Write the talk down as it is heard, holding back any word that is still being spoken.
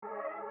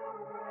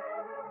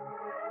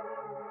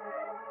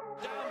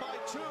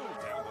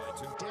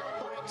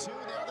Two,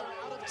 now they're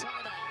out of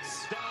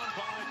timeouts. Down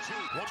by 2.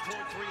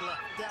 1.3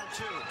 left. Down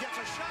two. Gets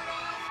a shot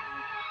off.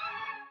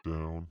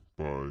 Down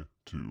by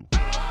 2.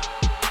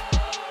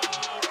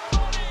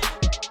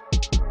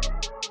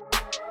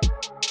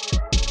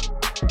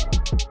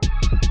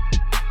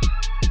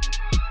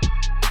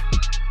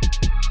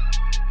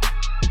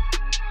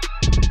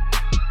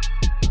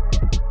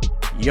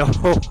 Yo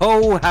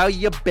ho, how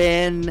you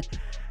been?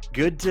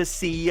 Good to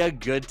see ya.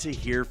 Good to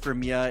hear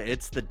from ya.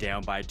 It's the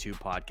Down by 2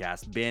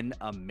 podcast. Been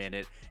a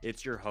minute.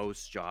 It's your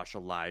host, Josh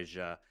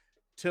Elijah.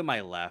 To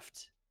my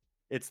left,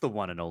 it's the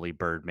one and only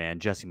Birdman,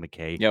 Jesse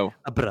McKay. Yo,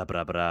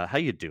 How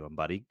you doing,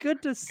 buddy?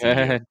 Good to see you.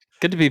 good.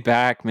 Good to be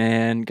back,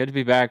 man. Good to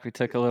be back. We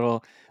took a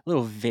little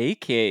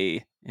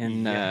vacay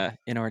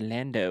in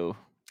Orlando.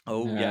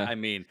 Oh yeah, I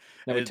mean,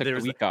 Then we took the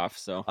there's week off.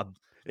 So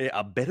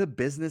a bit of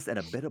business and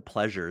a bit of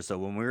pleasure. So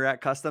when we were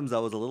at customs, I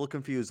was a little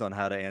confused on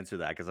how to answer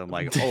that because I'm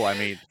like, oh, I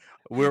mean,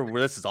 we're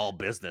this is all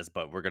business,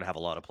 but we're gonna have a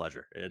lot of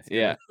pleasure. It's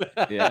yeah,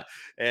 gonna,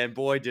 and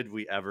boy, did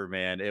we ever,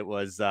 man! It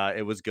was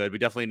good. We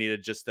definitely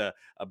needed just a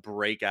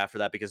break after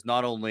that because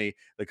not only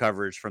the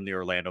coverage from the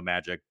Orlando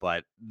Magic,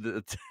 but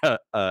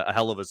a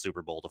hell of a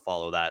Super Bowl to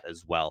follow that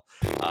as well.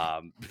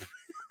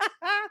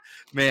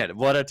 Man,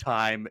 what a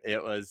time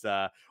it was.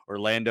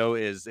 Orlando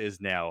is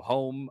now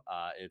home.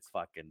 It's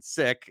fucking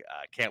sick.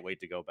 Can't wait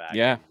to go back.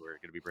 Yeah. And we're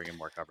gonna be bringing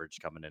more coverage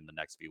coming in the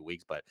next few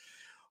weeks. But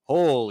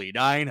holy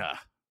Dinah,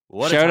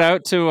 what a shout time.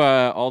 out to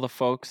all the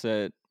folks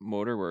at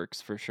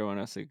Motorworks for showing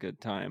us a good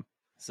time.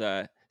 It's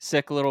a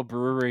sick little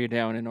brewery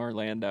down in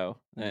Orlando,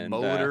 and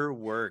Motor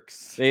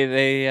Works.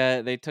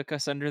 they took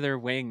us under their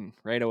wing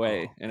right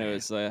away, Oh, and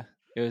man.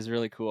 it was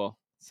really cool.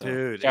 So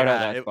Dude, shout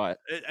out yeah, that spot.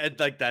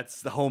 like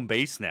that's the home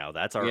base now.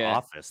 That's our Yeah.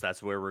 office.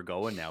 That's where we're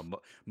going now.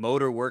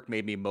 Motor work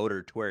made me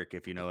motor twerk,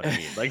 if you know what I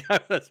mean. Like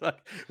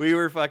we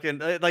were fucking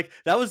like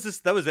that was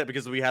it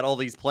because we had all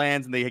these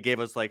plans and they gave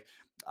us they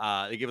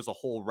gave us a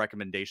whole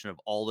recommendation of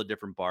all the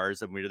different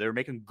bars and they were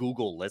making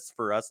Google lists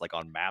for us like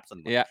on maps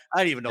and like, Yeah. I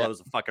didn't even know Yeah. that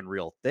was a fucking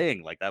real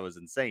thing. Like that was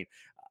insane.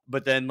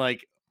 But then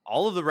like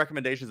all of the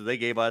recommendations that they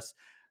gave us,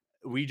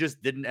 we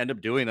just didn't end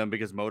up doing them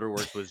because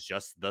Motorworks was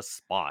just the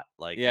spot.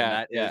 Like,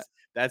 and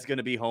that's going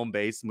to be home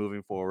base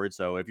moving forward.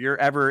 So if you're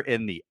ever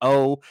in the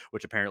O,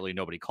 which apparently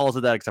nobody calls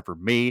it that except for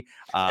me,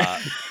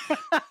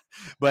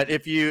 but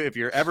if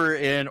you're ever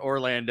in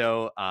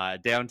Orlando,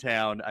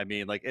 downtown, I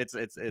mean, like it's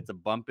a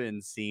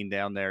bumping scene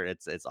down there.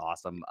 It's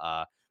awesome.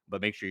 But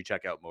make sure you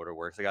check out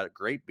Motorworks. I got a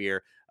great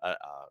beer, a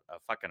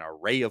fucking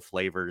array of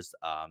flavors,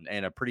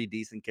 and a pretty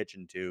decent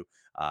kitchen too.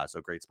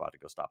 So great spot to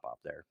go stop off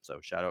there. So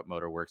shout out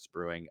Motorworks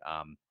Brewing.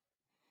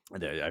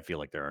 I feel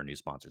like there are new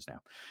sponsors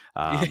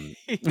now.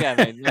 Yeah,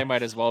 they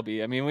might as well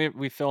be. I mean,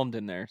 we filmed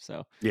in there,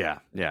 so Yeah,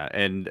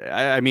 and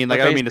I mean, we're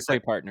like, I don't mean to basically say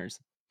partners.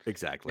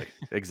 exactly.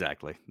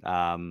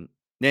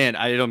 Man,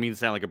 I don't mean to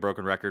sound like a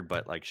broken record,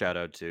 but like shout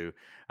out to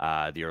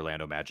the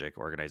Orlando Magic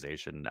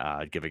organization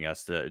giving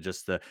us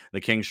the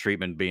King's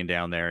treatment, being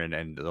down there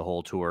and the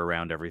whole tour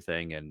around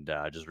everything, and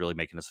just really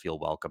making us feel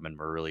welcome. And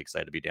we're really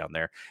excited to be down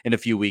there in a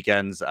few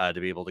weekends to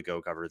be able to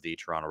go cover the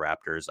Toronto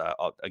Raptors.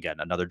 Again,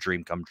 another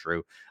dream come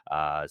true.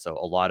 So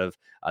a lot of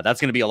that's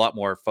going to be a lot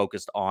more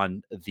focused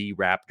on the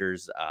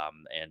Raptors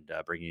and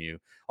bringing you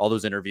all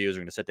those interviews. We're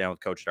going to sit down with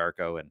Coach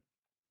Darko and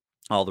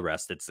all the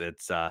rest. It's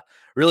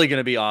really going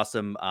to be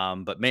awesome.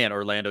 But man,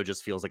 Orlando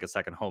just feels like a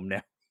second home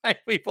now.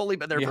 We've only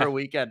been there for Yeah. a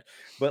weekend,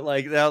 but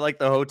like now, like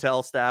the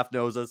hotel staff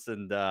knows us,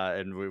 and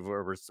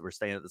we're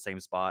staying at the same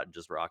spot and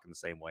just rocking the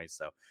same way.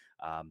 So,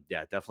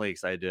 yeah, definitely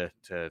excited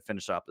to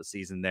finish off the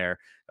season there.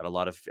 Got a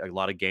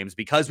lot of games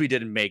because we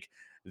didn't make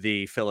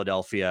the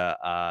Philadelphia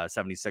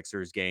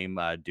 76ers game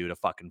due to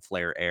fucking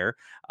Flare Air.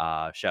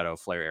 Shout out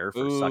Flare Air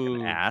for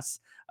sucking Ooh.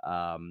 ass.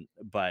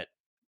 But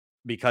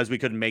because we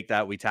couldn't make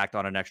that, we tacked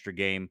on an extra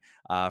game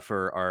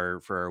for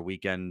our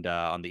weekend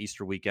on the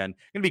Easter weekend.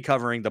 Going to be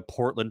covering the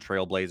Portland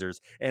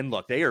Trailblazers, and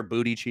look, they are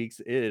booty cheeks.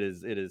 It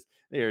is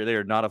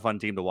they're not a fun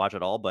team to watch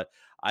at all. But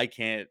I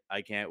can't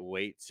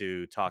wait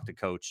to talk to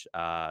Coach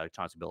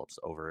Chauncey Billups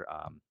over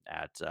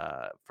at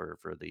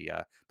for the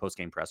post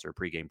game presser,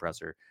 pre-game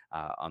presser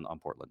on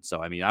Portland.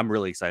 So I mean, I'm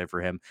really excited for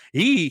him.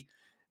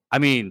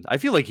 I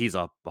feel like he's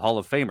a Hall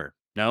of Famer.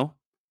 No.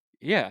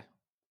 Yeah.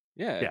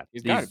 Yeah,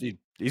 He's got to be.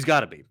 he's got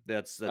to be.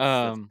 That's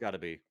Um, got to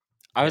be.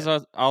 I was Yeah.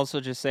 also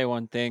just say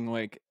one thing,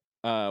 like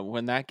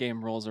when that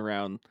game rolls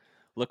around,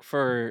 look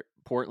for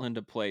Portland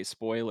to play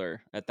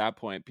spoiler at that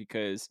point,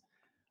 because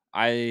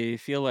I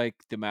feel like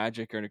the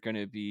Magic are going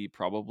to be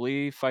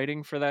probably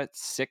fighting for that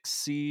 6th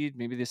seed,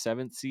 maybe the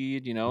 7th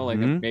seed. Like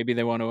Mhm. maybe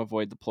they want to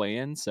avoid the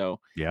play-in. So,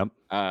 Yep.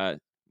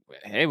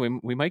 hey,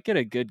 we might get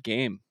a good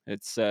game.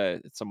 It's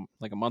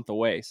like a month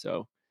away,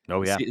 so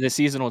Oh yeah. the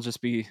season will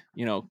just be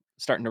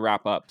starting to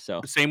wrap up. So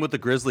Same with the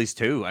Grizzlies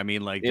too. I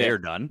mean, like yeah, they're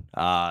done.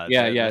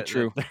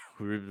 true.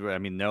 I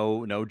mean,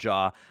 no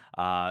Jaw.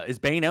 Is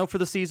Bane out for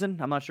the season?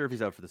 I'm not sure if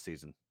he's out for the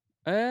season.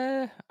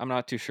 I'm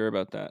not too sure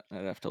about that.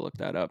 I'd have to look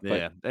that up. But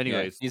Yeah. yeah,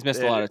 Anyways, he's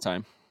missed a lot of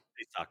time.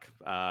 they suck.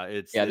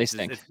 It's Yeah, they it's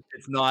just,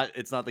 stink.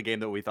 it's not the game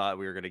that we thought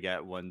we were gonna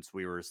get once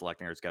we were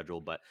selecting our schedule.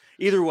 But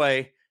either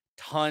way,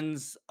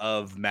 tons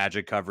of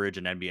Magic coverage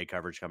and NBA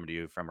coverage coming to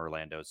you from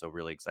Orlando. So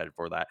really excited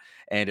for that.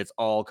 And it's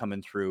all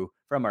coming through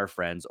from our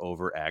friends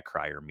over at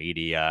Crier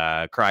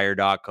Media,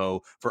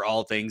 crier.co for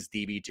all things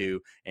DB2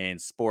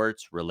 and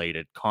sports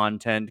related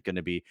content. Going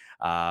to be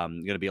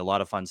a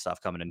lot of fun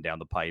stuff coming in down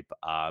the pipe.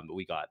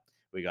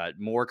 We got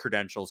more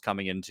credentials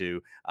coming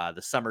into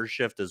the summer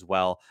shift as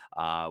well.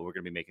 We're going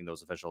to be making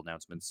those official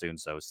announcements soon.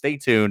 So stay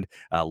tuned.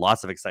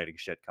 Lots of exciting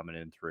shit coming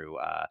in through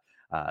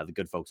the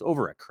good folks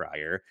over at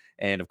Crier.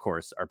 And of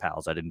course, our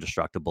pals at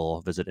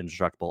Indestructible. Visit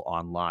Indestructible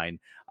online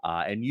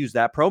and use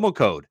that promo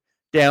code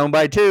down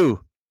by 2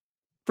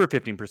 for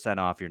 15%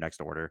 off your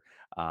next order.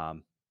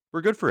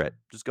 We're good for it.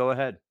 Just go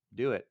ahead,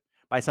 do it.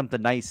 Buy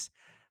something nice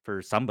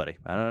for somebody.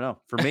 I don't know.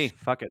 For me,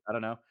 fuck it. I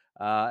don't know.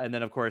 And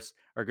then, of course,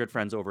 our good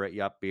friends over at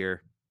Yup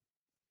Beer.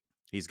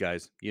 These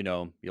guys, you know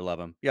them, you love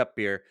them. Yup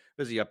Beer.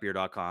 Visit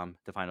yupbeer.com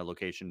to find a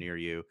location near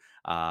you,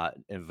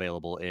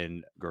 available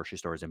in grocery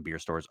stores and beer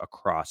stores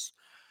across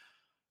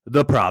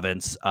the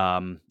province.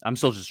 I'm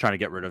still just trying to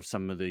get rid of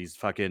some of these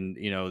fucking,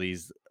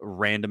 these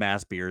random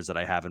ass beers that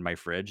I have in my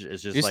fridge.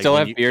 It's just You like still when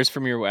have you beers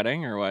from your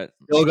wedding or what?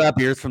 still got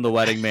beers from the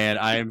wedding, man.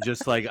 I am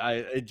just like,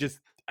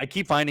 I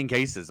keep finding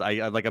cases.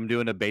 I'm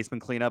doing a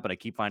basement cleanup and I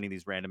keep finding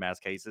these random ass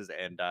cases.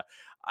 And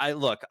I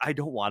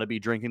don't want to be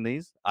drinking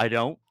these. I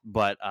don't,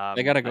 but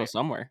They got to go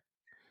somewhere.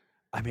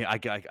 I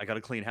got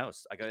a clean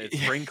house. It's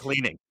spring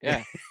cleaning.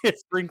 Yeah.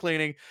 It's spring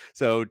cleaning.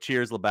 So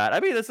cheers, Labatt. I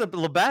mean,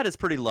 Labatt is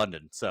pretty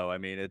London. So I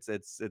mean, it's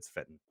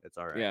fitting. It's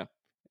all right. Yeah.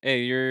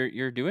 Hey,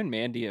 you're doing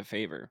Mandy a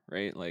favor,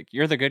 right? Like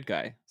you're the good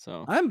guy.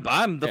 So I'm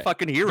the yeah,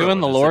 fucking hero doing in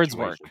the this Lord's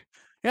situation. work.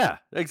 Yeah,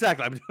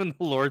 exactly. I'm doing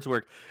the Lord's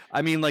work.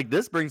 I mean, like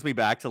this brings me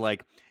back to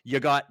like you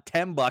got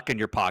 $10 in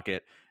your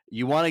pocket.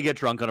 You want to get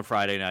drunk on a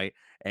Friday night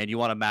and you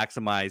want to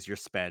maximize your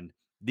spend.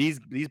 These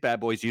bad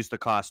boys used to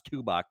cost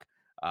 $2.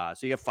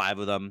 So you have 5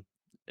 of them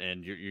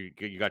and you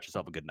got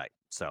yourself a good night.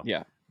 So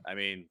Yeah. I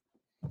mean,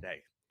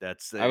 hey,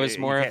 that's I was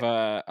you more of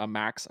can't. a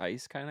Max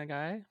Ice kind of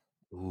guy.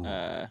 Ooh,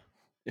 Uh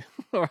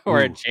or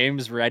a ooh.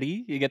 James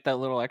Ready. You get that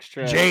little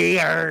extra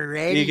JR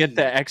you get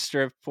the ready.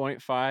 extra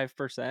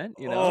 0.5%,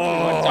 you know?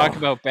 You want to talk Oh.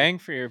 about bang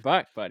for your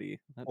buck, buddy.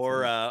 That's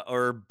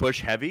Or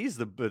Bush Heavies,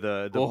 oh.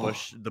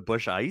 the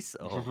Bush Ice.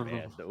 Oh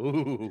man,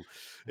 ooh,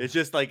 it's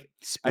just like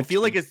I Spooks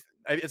feel like me.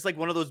 it's like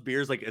one of those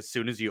beers. Like as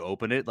soon as you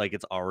open it, like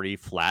it's already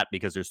flat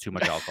because there's too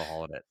much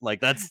alcohol in it. Like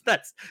that's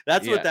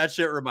what Yeah. that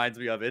shit reminds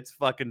me of. It's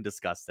fucking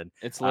disgusting.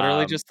 It's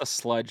literally just the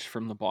sludge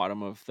from the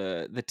bottom of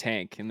the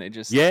tank, and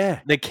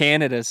Yeah, they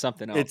can it as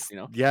something else, you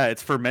know?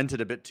 it's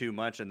fermented a bit too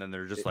much, and then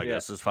they're just like, Yeah.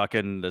 this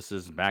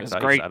is max It's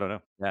ice. great. I don't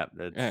know. Yeah,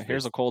 Yeah,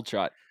 here's a it's cold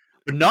shot.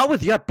 but not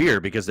with Yet beer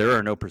because there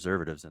are no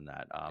preservatives in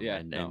that.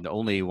 Yeah, no. And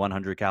only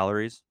 100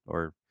 calories,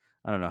 or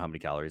I don't know how many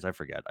calories. I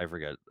forget. After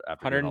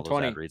doing all those ad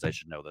 120. reads, I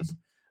should know this.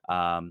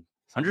 Something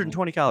like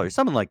 120 calories,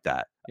 something like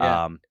that.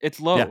 yeah. It's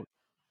Yeah, low.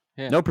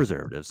 Yeah. no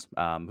preservatives.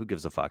 Who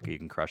gives a fuck? You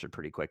can crush it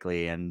pretty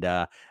quickly, and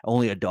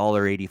only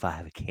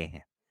 $1.85 a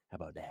can. How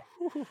about that?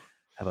 Whew.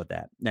 How about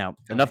that? Now,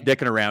 enough Guy.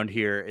 dicking around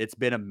here. It's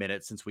been a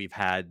minute since we've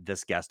had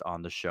this guest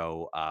on the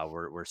show.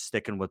 We're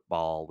sticking with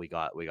ball. We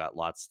got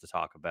lots to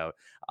talk about.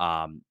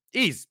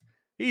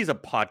 He's a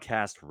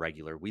podcast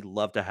regular. We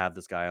love to have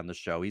this guy on the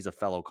show. He's a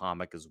fellow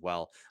comic as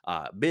well.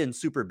 Been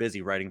super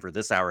busy writing for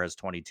This Hour Has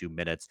 22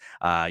 Minutes.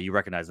 You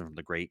recognize him from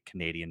the Great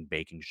Canadian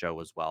Baking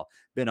Show as well.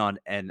 Been on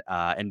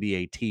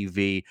NBA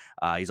TV.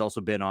 He's also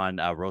been on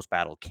Roast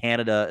Battle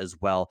Canada as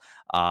well.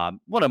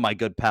 One of my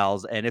good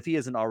pals, and if he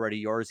isn't already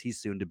yours, he's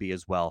soon to be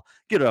as well.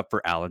 Get it up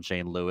for Alan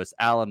Shane Lewis.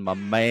 Alan, my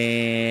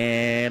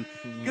man,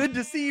 good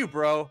to see you,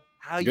 bro.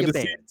 How Good you to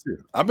see been? you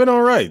too. I've been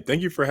all right.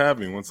 Thank you for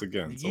having me once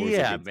again. It's always a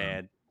Yeah, good time.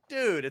 man.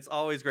 Dude, it's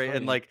always great. Oh,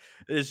 And yeah. like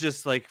it's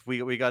just like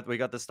we got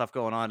this stuff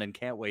going on and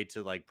can't wait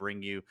to like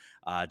bring you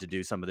to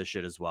do some of this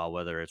shit as well,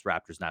 whether it's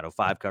Raptors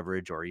 905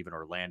 coverage or even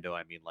Orlando.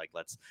 I mean, like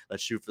let's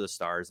shoot for the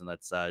stars and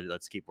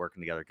let's keep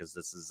working together because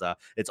this is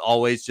it's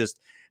always just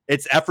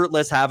it's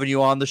effortless having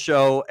you on the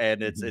show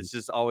and it's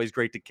just always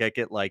great to kick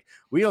it. Like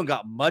we don't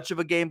got much of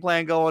a game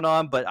plan going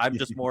on, but I'm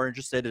just more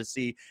interested to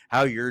see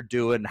how you're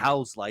doing.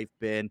 How's life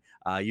been?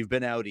 You've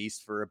been out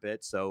east for a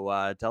bit,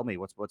 so tell me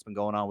what's been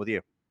going on with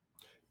you.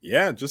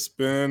 Yeah, just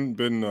been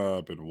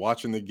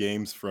watching the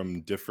games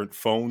from different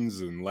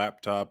phones and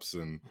laptops,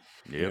 and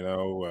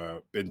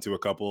Yep. been to a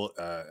couple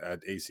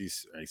at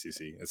ACC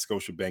at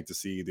Scotiabank to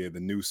see the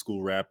new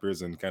school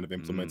rappers and kind of Mm.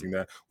 implementing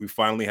that. We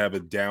finally have a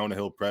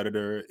downhill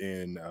predator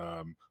in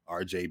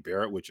RJ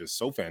Barrett, which is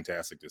so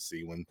fantastic to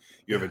see when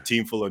you have a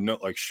team full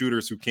of like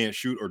shooters who can't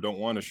shoot or don't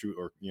want to shoot,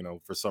 or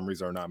for some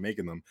reason are not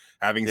making them.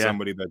 Having Yeah.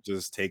 somebody that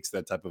just takes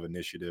that type of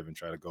initiative and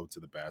try to go to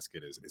the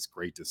basket is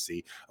great to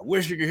see. I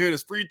wish you could hit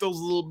his free throws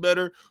a little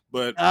better,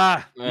 but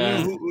Uh,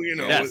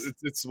 Yes.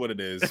 it's what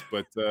it is.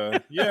 But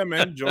yeah,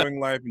 man, enjoying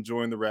life,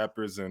 enjoying the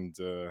rappers, and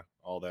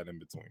all that in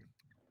between.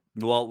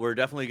 Well, we're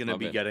definitely going to Love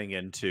be it. getting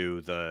into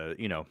the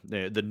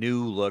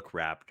new look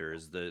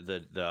Raptors,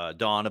 the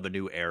dawn of a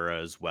new era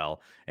as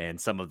well, and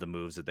some of the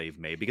moves that they've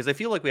made. Because I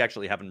feel like we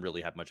actually haven't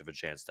really had much of a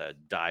chance to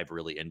dive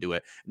really into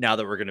it. Now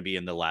that we're going to be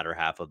in the latter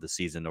half of the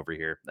season over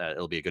here,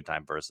 it'll be a good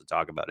time for us to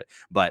talk about it.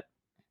 But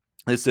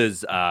this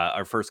is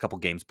our first couple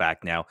games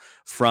back now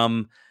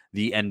from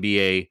the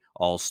NBA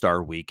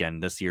All-Star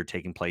Weekend this year,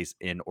 taking place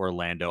in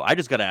Orlando. I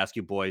just got to ask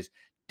you, boys,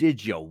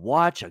 did you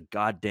watch a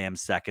goddamn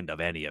second of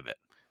any of it?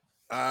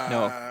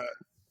 No, Uh,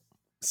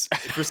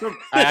 for some,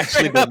 I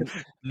actually Straight up,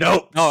 didn't.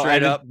 nope. No, I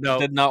Straight up, nope.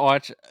 did not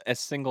watch a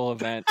single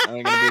event.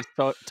 I'm gonna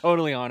be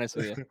totally honest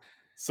with you.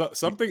 so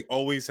something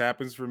always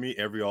happens for me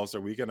every All Star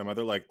weekend. I'm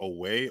either like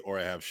away or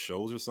I have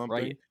shows or something.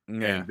 Right?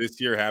 Yeah, And this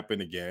year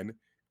happened again.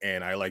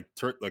 And I like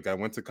I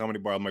went to comedy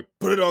bar. I'm like,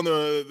 put it on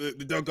the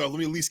dunk off. Let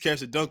me at least catch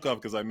the dunk off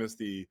because I missed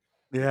the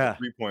yeah.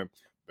 3-point.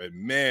 But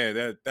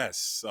man, that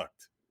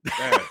sucked.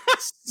 That It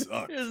was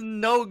sucked.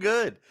 no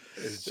good.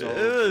 It's It so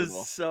was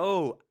brutal.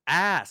 so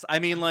ass. I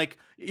mean, like,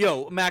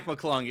 Mac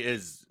McClung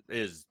is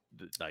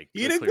like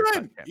He a did clear-cut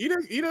good.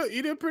 champion.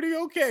 He did pretty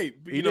okay.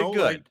 But, He did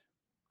good.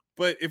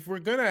 But if we're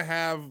gonna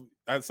have,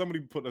 somebody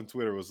put on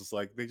Twitter was just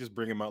like they just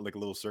bring him out like a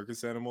little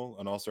circus animal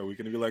on All Star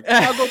Weekend and be like,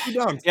 I'll go do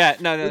dunks. Yeah,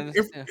 no.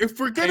 If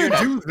we're Fair gonna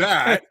do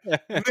enough.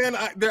 that, then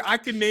I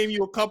can name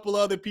you a couple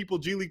other people,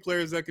 G League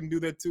players that can do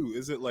that too.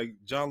 Is it like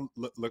John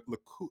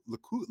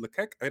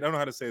Lecque? I don't know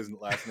how to say his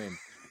last name,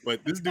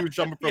 but this dude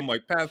jumping from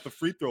like past the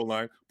free throw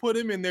line, put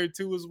him in there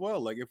too as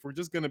well. Like if we're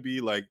just gonna be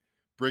like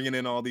bringing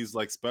in all these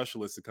like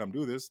specialists to come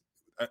do this,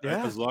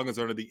 Yeah. as long as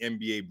they're under the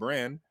NBA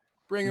brand,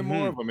 bring in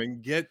more Mhm. of them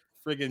and get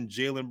friggin'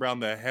 Jalen Brown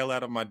the hell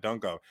out of my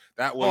dunk out.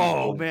 That was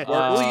Oh, the man.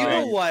 Well, worst you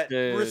know thing. what?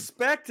 Dude.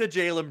 Respect to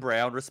Jalen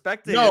Brown.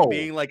 Respect to him No,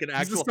 being like an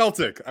he's the actual.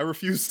 Celtic. I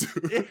refuse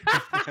to.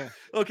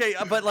 Okay,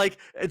 but like,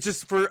 it's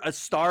just for a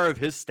star of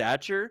his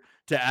stature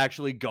to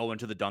actually go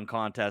into the dunk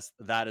contest,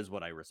 that is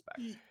what I respect.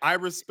 I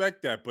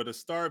respect that, but a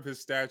star of his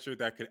stature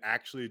that could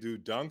actually do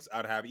dunks,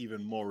 I'd have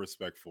even more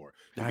respect for.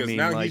 I Because mean,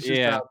 now like, he's just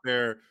Yeah. out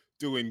there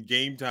doing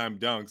game time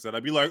dunks, and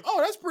I'd be like,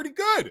 "Oh, that's pretty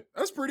good.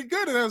 That's pretty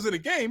good." And I was in a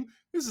game.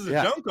 This is a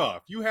Yeah. dunk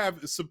off. You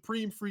have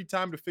supreme free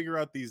time to figure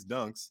out these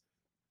dunks.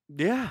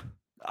 yeah,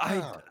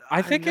 Ah.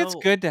 I think it's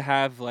know. good to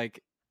have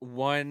like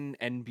one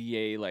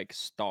NBA like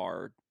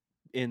star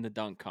in the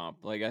dunk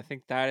comp. Like I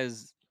think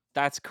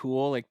that's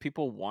cool. Like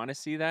people want to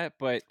see that,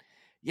 but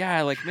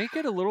yeah, like make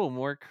it a little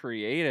more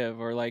creative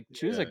or like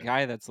choose a Yeah,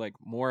 guy that's like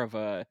more of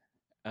a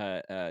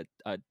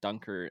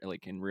dunker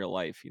like in real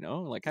life,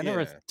 Like I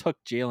never yeah. took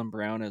Jalen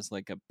Brown as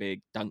like a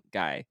big dunk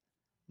guy.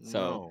 So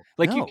No,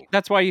 like No.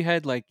 that's why you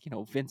had like,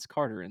 Vince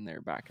Carter in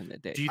there back in the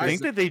day. Do you I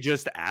think that they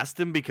just asked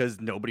him because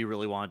nobody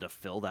really wanted to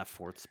fill that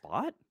fourth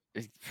spot?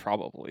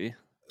 Probably.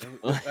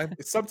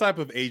 It's some type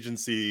of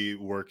agency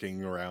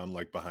working around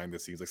like behind the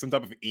scenes, like some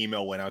type of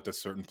email went out to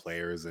certain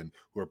players and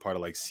who are part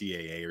of like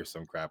CAA or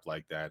some crap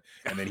like that,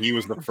 and then he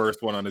was the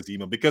first one on his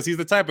email because he's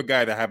the type of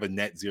guy to have a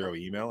net zero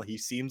email. He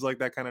seems like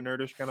that kind of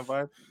nerdish kind of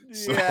vibe.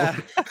 So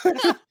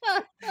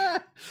Yeah.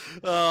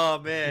 Oh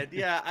man,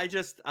 yeah. I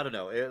don't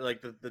know.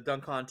 Like the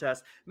dunk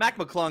contest. Mac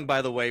McClung,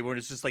 by the way, when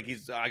it's just like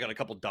I got a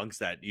couple dunks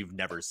that you've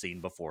never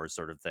seen before,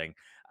 sort of thing.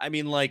 I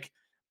mean, like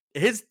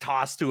his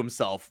toss to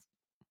himself.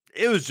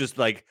 It was just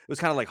like it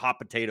was kind of like hot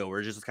potato, where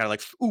it's just kind of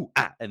like ooh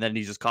and then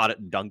he just caught it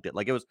and dunked it.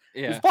 Like it was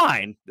Yeah.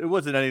 fine. It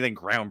wasn't anything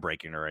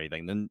groundbreaking or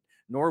anything. Then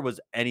nor was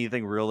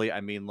anything really.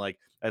 I mean, like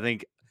I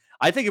think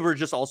we're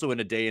just also in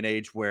a day and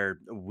age where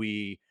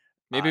Maybe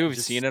we've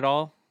just seen it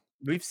all.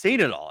 we've seen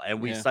it all and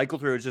we Yeah. cycle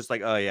through. It's just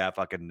like, oh yeah,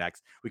 fucking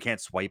next. We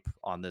can't swipe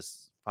on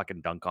this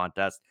fucking dunk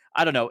contest.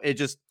 I don't know. It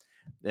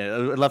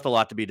left a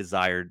lot to be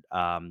desired.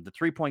 The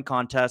 3-point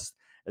contest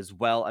as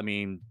well. I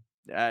mean,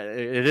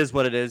 it is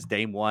what it is.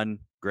 Dame won.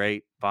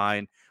 Great,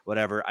 fine,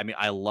 whatever. I mean,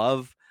 I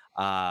love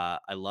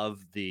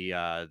the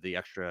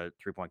extra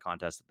 3-point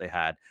contest that they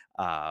had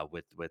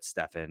with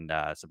Steph and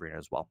Sabrina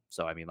as well.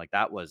 So I mean, like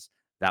that was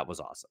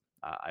awesome.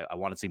 I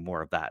want to see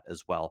more of that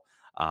as well.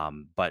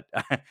 But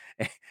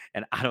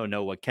and I don't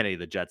know what Kenny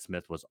the Jet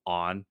Smith was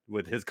on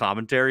with his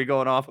commentary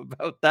going off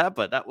about that,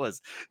 but that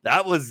was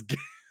that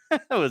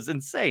was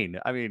insane.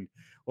 I mean,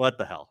 what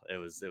the hell? It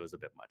was a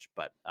bit much,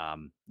 but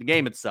the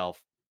game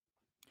itself,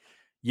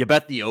 you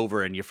bet the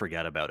over and you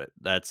forget about it.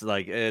 That's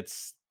like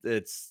it's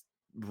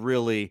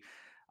really.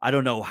 I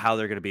don't know how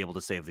they're going to be able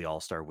to save the All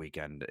Star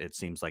Weekend. It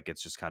seems like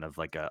it's just kind of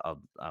like a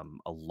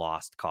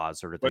lost cause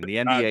sort of but thing. The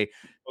I NBA,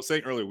 was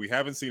saying earlier, we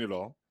haven't seen it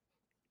all.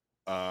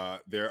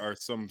 There are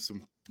some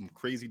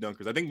crazy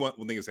dunkers. I think one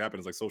thing that's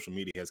happened is like social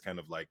media has kind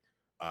of like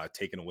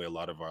taken away a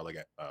lot of our like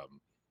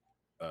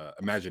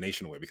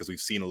imagination away because we've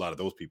seen a lot of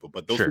those people,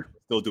 but those Sure. people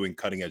are still doing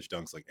cutting edge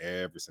dunks like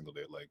every single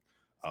day. Like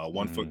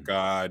 1 Foot Mm.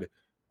 God,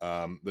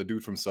 the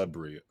dude from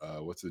Sudbury,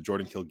 what's it,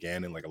 Jordan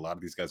Kilgannon. Like a lot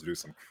of these guys do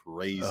some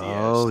crazy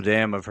Oh ass.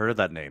 damn, I've heard of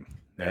that name.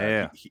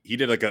 Yeah. He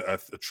did like a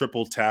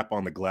triple tap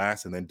on the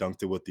glass and then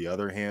dunked it with the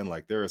other hand.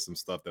 Like there is some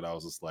stuff that I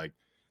was just like,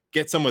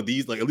 get some of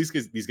these, like at least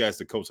get these guys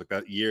to coach. Like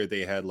that year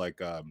they had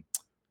like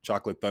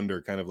Chocolate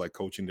Thunder kind of like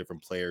coaching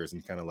different players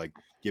and kind of like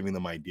giving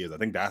them ideas. I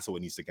think that's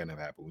what needs to kind of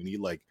happen. We need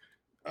like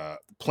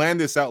plan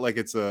this out like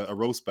it's a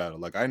roast battle.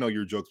 Like I know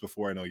your jokes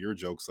before I know your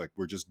jokes. Like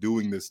we're just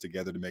doing this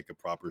together to make a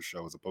proper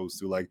show, as opposed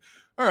to like,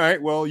 all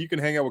right, well, you can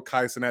hang out with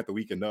Kai at the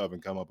weekend of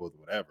and come up with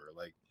whatever.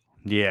 Like,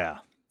 Yeah.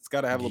 it's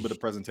got to have a little bit of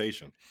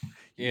presentation.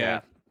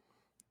 Yeah.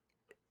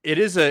 It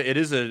is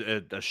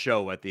a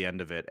show at the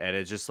end of it, and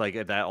it's just like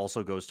that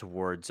also goes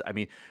towards. I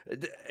mean,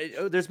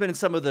 there's been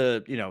some of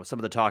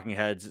the talking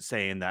heads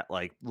saying that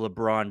like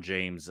LeBron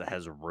James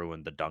has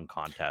ruined the dunk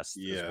contest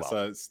as Yeah, well.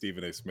 so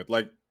Stephen A. Smith.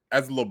 Like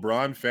as a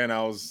LeBron fan,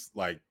 I was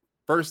like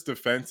first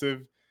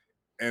defensive,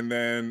 and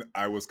then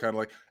I was kind of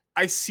like,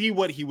 I see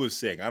what he was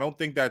saying. I don't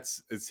think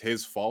it's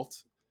his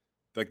fault.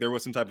 Like there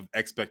was some type of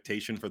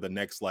expectation for the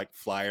next like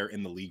flyer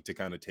in the league to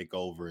kind of take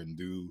over and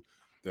do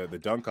the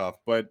dunk off,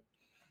 but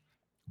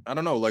I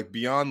don't know, like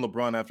beyond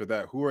LeBron after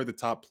that, who are the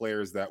top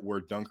players that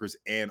were dunkers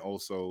and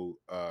also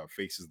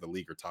faces of the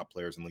league or top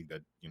players in the league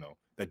that,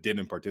 that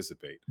didn't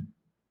participate?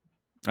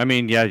 I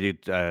mean,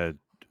 yeah,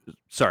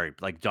 sorry,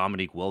 like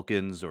Dominique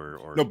Wilkins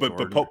or No, but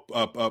Jordan.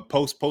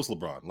 post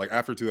LeBron, like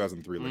after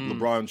 2003, like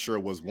LeBron sure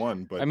was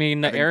one, but I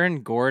mean, the think,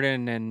 Aaron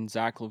Gordon and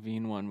Zach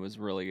LaVine one was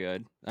really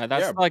good.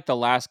 That's like the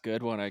last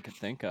good one I could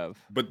think of.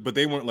 but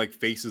they weren't like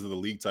faces of the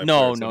league type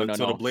No, players. no.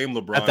 So to blame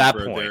LeBron At that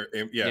for point,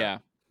 their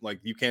like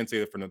you can't say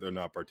that for they're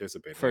not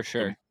participating for like,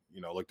 sure.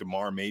 Like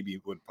DeMar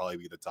maybe would probably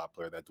be the top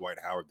player. That Dwight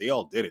Howard, they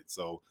all did it.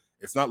 So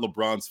it's not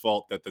LeBron's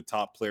fault that the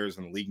top players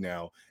in the league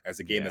now, as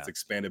a game that's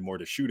expanded more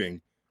to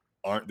shooting,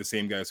 aren't the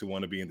same guys who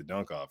want to be in the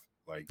dunk off.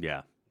 Like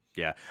yeah.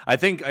 I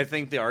think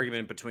the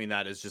argument between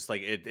that is just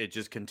like it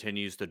just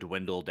continues to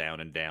dwindle down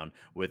and down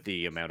with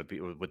the amount of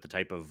people, with the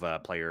type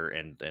of player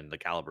and the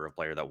caliber of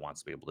player that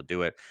wants to be able to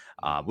do it,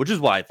 which is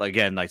why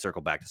again I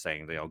circle back to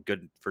saying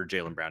good for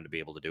Jaylen Brown to be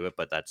able to do it,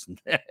 but that's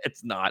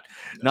it's not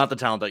the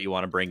talent that you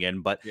want to bring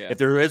in. But if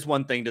there is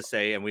one thing to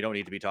say, and we don't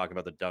need to be talking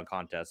about the dunk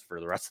contest for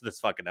the rest of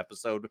this fucking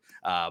episode,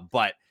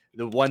 but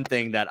the one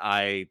thing that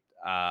I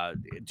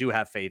do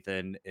have faith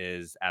in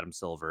is Adam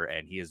Silver,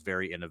 and he is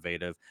very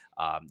innovative.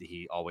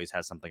 He always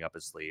has something up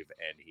his sleeve,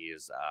 and he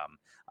is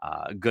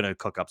gonna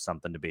cook up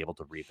something to be able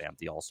to revamp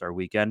the All-Star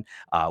weekend.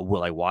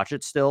 Will I watch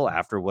it still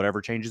after whatever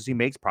changes he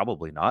makes?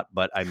 Probably not,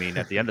 but I mean,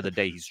 at the end of the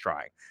day, he's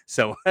trying.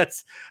 So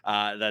that's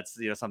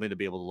something to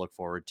be able to look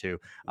forward to.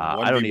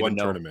 I don't even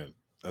know. Tournament.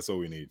 That's what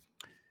we need.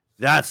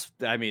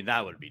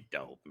 That would be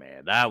dope,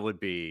 man. That would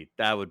be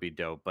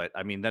dope. But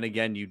I mean, then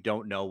again, you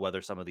don't know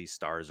whether some of these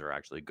stars are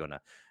actually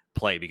gonna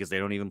play because they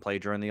don't even play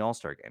during the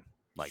All-Star game.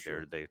 Like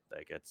they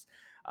like it's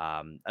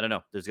I don't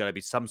know. There's got to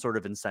be some sort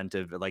of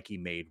incentive like he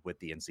made with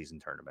the in-season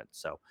tournament.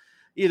 So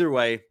either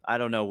way, I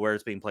don't know where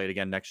it's being played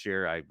again next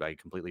year. I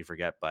completely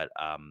forget, but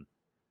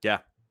yeah,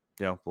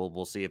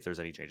 we'll see if there's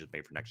any changes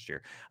made for next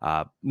year.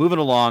 Moving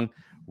along,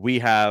 we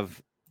have,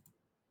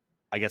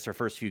 I guess, our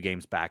first few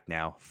games back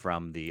now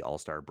from the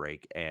All-Star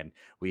break, and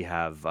we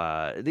have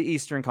the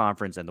Eastern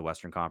Conference and the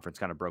Western Conference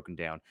kind of broken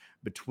down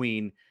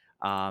between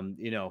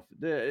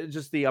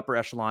just the upper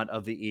echelon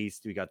of the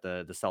East. We got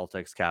the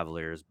Celtics,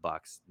 Cavaliers,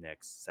 Bucks,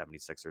 Knicks,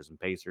 76ers, and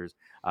Pacers,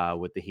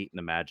 with the Heat and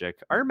the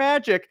Magic. Our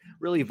Magic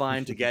really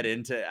vying to get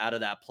out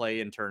of that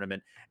play-in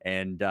tournament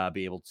and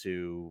be able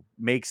to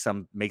make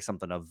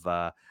something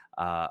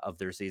of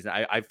their season.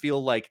 I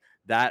feel like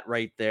that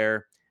right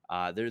there.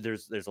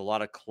 There's a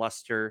lot of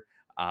cluster.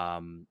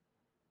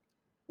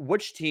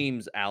 Which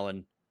teams,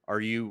 Alan, are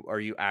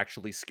you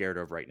actually scared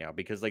of right now?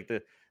 Because like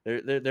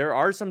there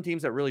are some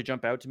teams that really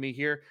jump out to me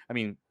here. I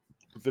mean,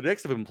 the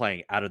Knicks have been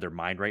playing out of their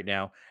mind right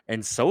now,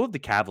 and so have the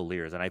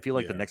Cavaliers. And I feel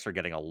like the Knicks are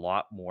getting a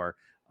lot more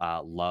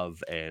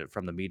love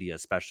from the media,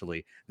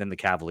 especially than the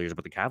Cavaliers.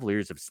 But the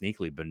Cavaliers have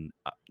sneakily been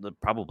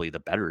probably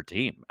the better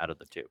team out of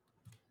the two.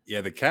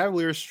 Yeah, the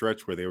Cavaliers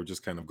stretch where they were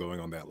just kind of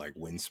going on that like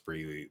win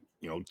spree,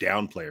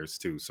 down players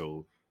too.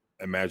 So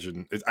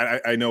imagine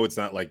I know it's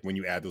not like when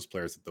you add those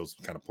players that those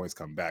kind of points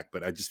come back,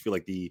 but I just feel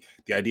like the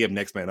idea of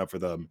next man up for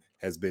them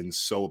has been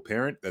so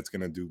apparent. That's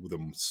going to do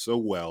them so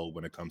well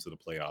when it comes to the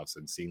playoffs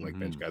and seeing like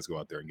bench guys go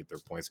out there and get their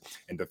points.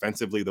 And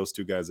defensively, those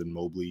two guys in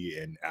Mobley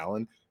and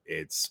Allen,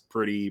 it's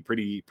pretty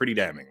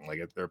damning.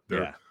 Like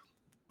they're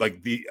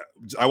like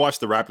I watched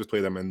the Raptors play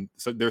them, and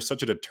so there's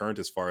such a deterrent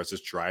as far as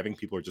just driving.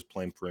 People are just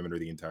playing perimeter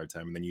the entire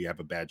time, and then you have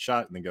a bad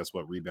shot, and then guess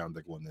what? Rebound,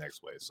 they go in the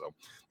next way. So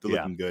they're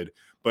looking good.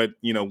 But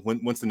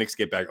once the Knicks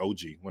get back OG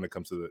when it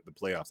comes to the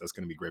playoffs, that's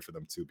going to be great for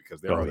them too, because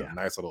they're on a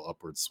nice little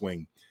upward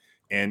swing.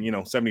 And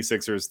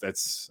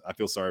 76ers, I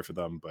feel sorry for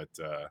them, but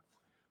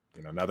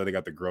now that they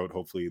got the growth,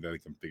 hopefully they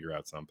can figure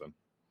out something.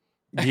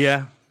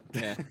 Yeah.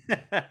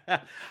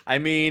 I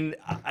mean,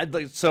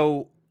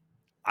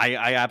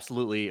 I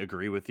absolutely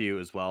agree with you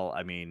as well.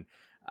 I mean,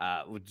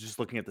 just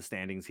looking at the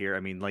standings here, I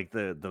mean, like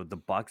the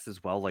Bucks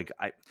as well. Like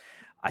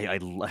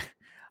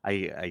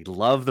I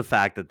love the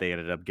fact that they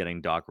ended up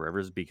getting Doc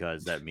Rivers,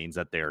 because that means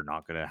that they're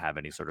not going to have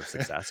any sort of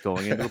success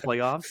going into the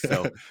playoffs.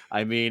 So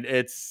I mean,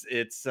 it's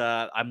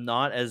I'm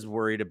not as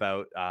worried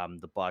about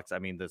the Bucks. I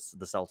mean, the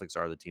Celtics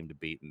are the team to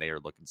beat, and they are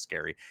looking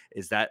scary.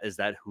 Is that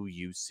who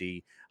you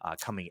see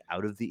coming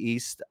out of the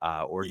East,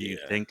 or do you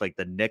Yeah. think like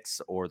the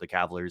Knicks or the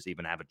Cavaliers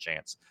even have a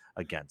chance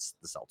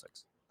against the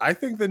Celtics? I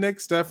think the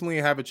Knicks definitely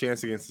have a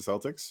chance against the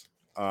Celtics.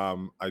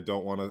 I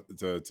don't want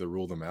to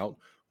rule them out,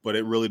 but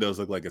it really does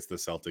look like it's the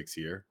Celtics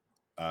here.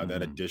 That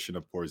Mhm. addition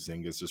of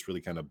Porzingis just really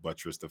kind of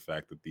buttressed the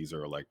fact that these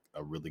are like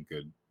a really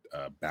good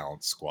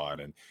balanced squad,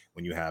 and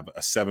when you have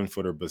a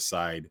 7-footer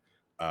beside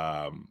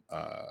Al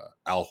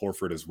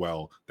Horford as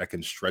well that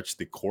can stretch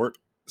the court,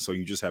 so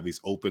you just have these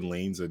open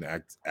lanes and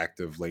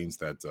active lanes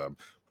that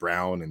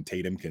Brown and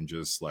Tatum can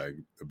just like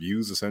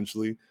abuse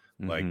essentially.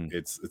 Like Mhm.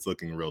 it's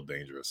looking real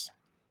dangerous.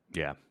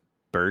 Yeah.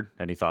 Bird,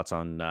 any thoughts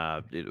on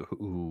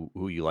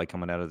who you like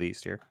coming out of the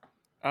East here?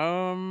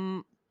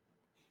 Um,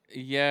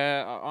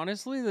 yeah,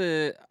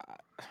 honestly,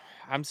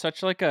 I'm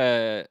such like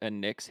a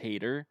Knicks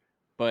hater,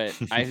 but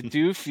I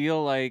do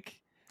feel like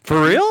For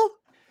these real?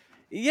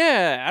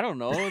 yeah, I don't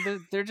know.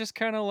 They're just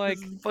kind of This like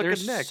is they're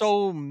fucking Knicks.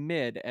 so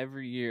mid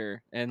every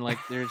year, and like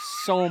there's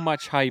so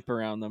much hype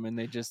around them, and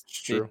It's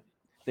true.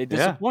 they Yeah.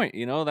 disappoint.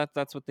 You know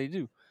that's what they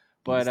do.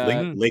 But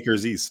Mhm.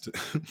 Lakers East.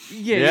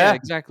 yeah, Yeah.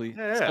 exactly.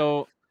 Yeah.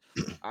 So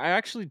I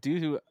actually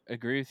do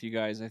agree with you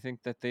guys. I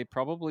think that they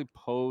probably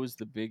pose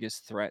the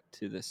biggest threat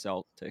to the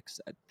Celtics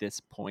at this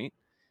point.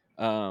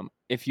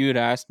 If you had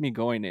asked me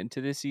going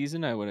into this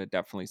season, I would have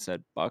definitely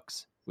said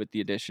Bucks with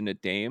the addition of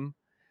Dame.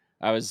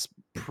 I was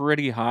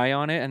pretty high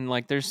on it, and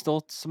like there's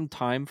still some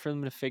time for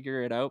them to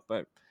figure it out.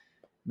 But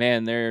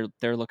man, they're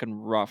looking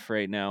rough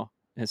right now,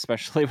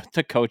 especially with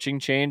the coaching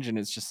change, and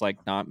it's just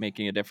like not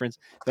making a difference.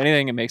 If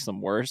anything, it makes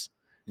them worse.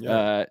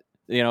 Yeah.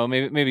 Uh,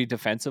 maybe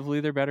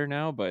defensively they're better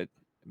now, but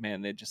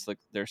man, they just look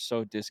they're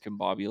so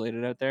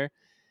discombobulated out there.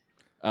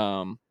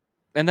 Um,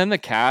 and then the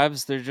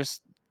Cavs, they're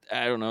just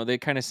I don't know, they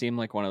kind of seem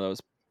like one of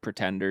those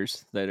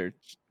pretenders that are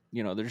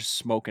they're just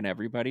smoking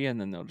everybody, and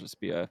then they'll just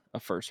be a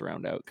first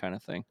round out kind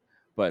of thing.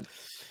 But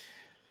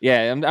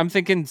yeah, I'm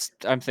thinking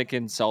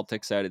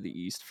Celtics out of the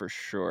East for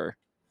sure.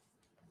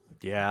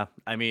 Yeah,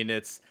 I mean,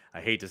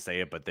 I hate to say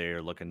it, but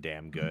they're looking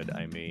damn good.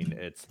 I mean,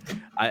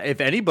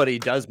 if anybody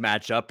does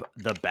match up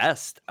the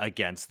best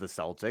against the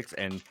Celtics,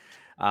 and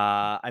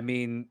I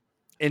mean,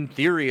 in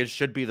theory, it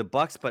should be the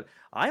Bucks, but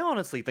I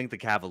honestly think the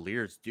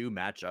Cavaliers do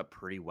match up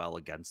pretty well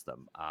against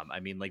them. I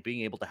mean, like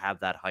being able to have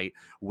that height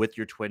with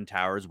your twin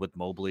towers with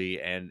Mobley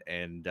and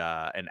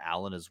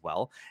Allen as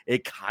well,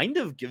 it kind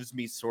of gives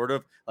me sort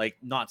of like,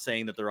 not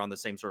saying that they're on the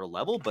same sort of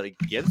level, but it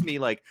gives me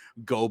like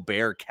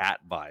Gobert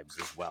Cat vibes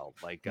as well.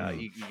 Like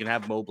you can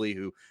have Mobley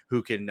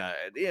who can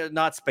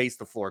not space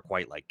the floor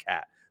quite like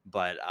Cat,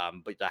 but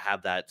to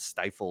have that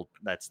stifle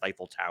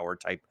tower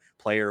type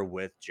player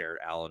with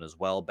Jarrett Allen as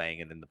well,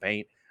 banging in the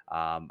paint.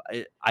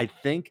 I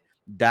think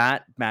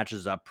that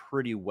matches up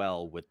pretty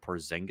well with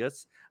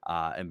Porzingis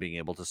and being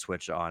able to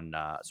switch on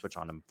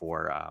him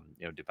for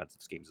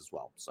defensive schemes as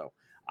well. So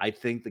I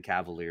think the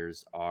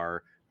Cavaliers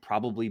are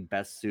probably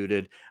best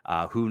suited.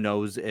 Who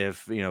knows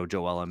if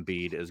Joel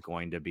Embiid is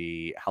going to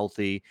be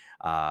healthy,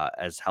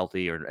 as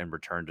healthy and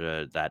return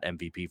to that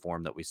MVP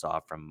form that we saw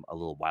from a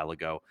little while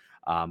ago.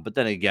 But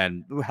then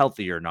again,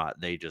 healthy or not,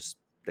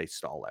 they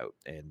stall out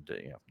and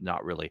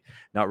not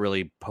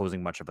really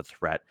posing much of a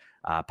threat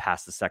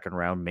past the second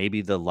round.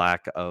 Maybe the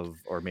lack of,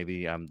 or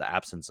maybe the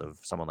absence of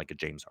someone like a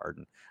James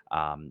Harden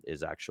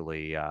is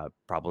actually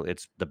probably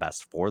it's the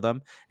best for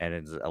them, and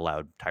it's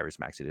allowed Tyrese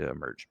Maxey to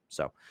emerge.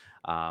 So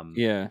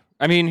Yeah.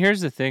 I mean, here's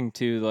the thing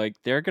too, like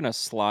they're going to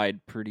slide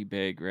pretty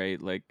big,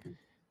 right? Like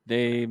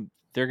they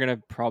they're going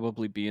to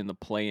probably be in the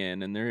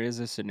play-in, and there is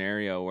a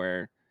scenario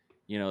where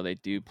they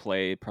do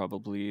play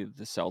probably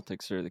the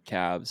Celtics or the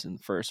Cavs in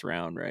the first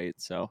round, right?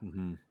 So,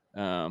 mhm.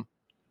 um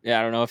yeah,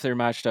 I don't know if they're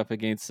matched up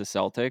against the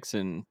Celtics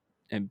and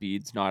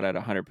Embiid's not at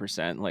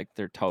 100%, like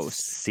they're toast.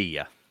 See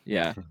ya.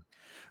 Yeah. Yeah.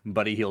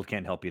 Buddy Hield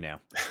can't help you now.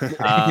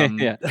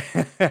 Yeah.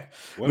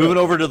 What Moving a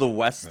over to the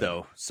West,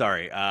 though.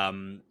 Sorry.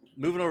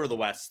 Moving over to the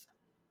West.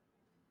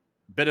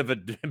 Bit of a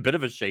bit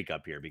of a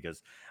shakeup here,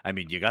 because I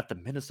mean you got the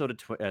Minnesota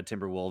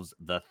Timberwolves,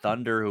 the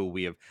Thunder, who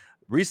we have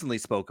recently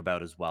spoke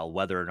about as well,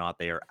 whether or not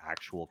they are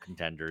actual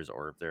contenders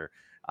or if they're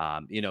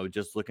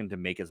just looking to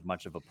make as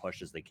much of a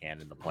push as they can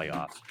in the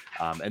playoffs.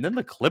 And then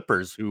the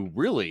Clippers, who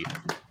really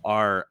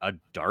are a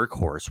dark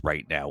horse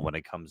right now when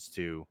it comes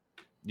to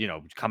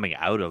coming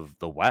out of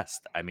the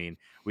West. I mean,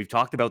 we've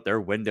talked about their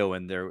window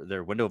and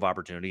their window of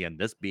opportunity, and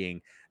this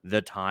being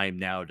the time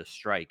now to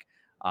strike.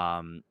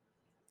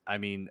 I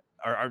mean,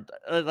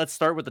 let's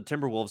start with the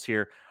Timberwolves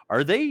here.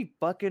 Are they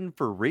fucking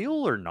for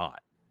real or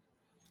not?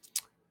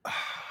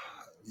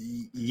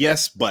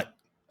 yes, but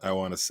I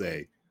want to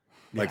say,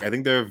 like, Yeah. I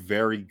think they're a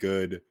very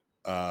good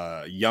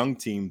young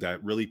team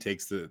that really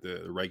takes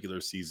the regular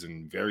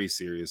season very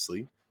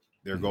seriously.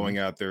 They're Mhm. going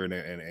out there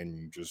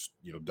and just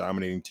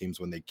dominating teams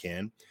when they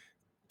can.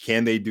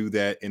 Can they do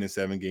that in a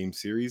 7-game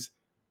series?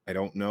 I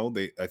don't know.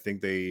 I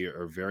think they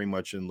are very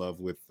much in love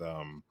with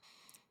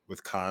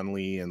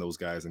Conley and those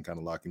guys, and kind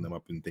of locking them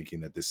up and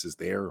thinking that this is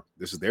their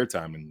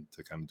time and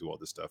to kind of do all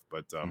this stuff.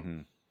 But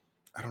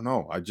I don't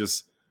know.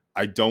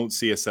 I don't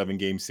see a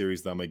 7-game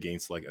series them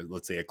against, like,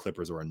 let's say a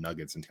Clippers or a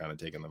Nuggets, and kind of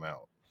taking them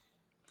out.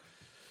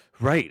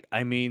 Right.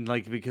 I mean,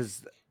 like,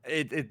 because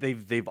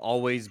they've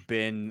always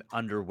been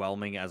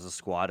underwhelming as a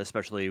squad,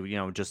 especially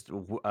just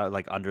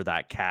like under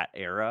that Cat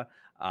era.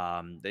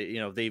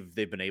 They've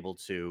been able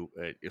to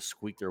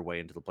squeak their way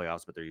into the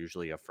playoffs, but they're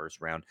usually a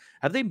first round.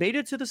 Have they made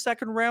it to the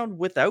second round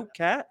without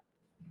Cat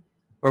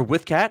or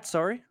with Cat?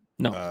 Sorry,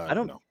 No, I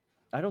don't. No.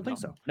 I don't think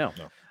so. No.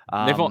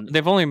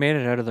 they've only made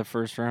it out of the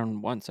first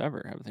round once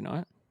ever, have they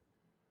not?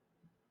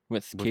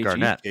 With KG,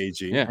 Garnett.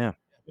 KG,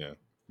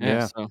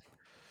 yeah. So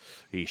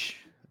Eesh.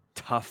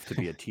 Tough to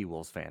be a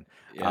T-Wolves fan.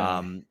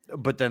 Yeah.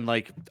 But then,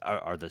 like,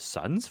 are the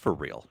Suns for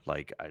real?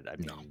 Like, I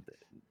mean,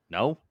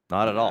 no,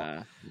 not at all.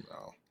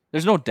 No.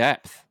 There's no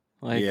depth.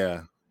 Like,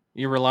 Yeah.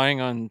 you're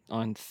relying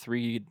on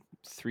three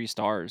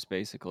stars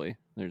basically.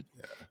 There's,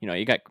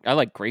 I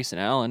like Grayson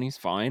Allen, he's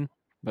fine,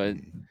 but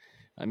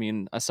I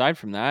mean, aside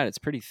from that, it's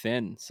pretty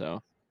thin.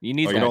 So you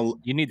need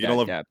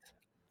that depth.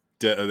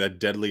 That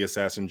deadly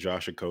assassin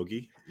Josh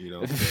Okogie.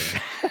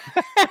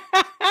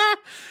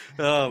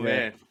 Oh Yeah.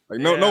 man, Like,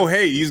 no,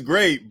 hey, he's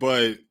great,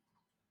 but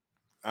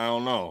I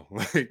don't know.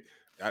 Like,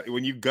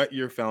 when you gut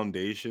your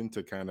foundation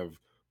to kind of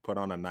put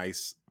on a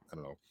nice, I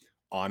don't know,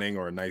 awning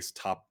or a nice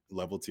top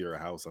level to your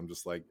house, I'm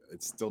just like,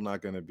 it's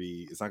not going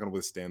to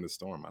withstand the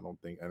storm, I don't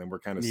think. And then we're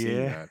kind of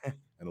seeing that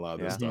in a lot of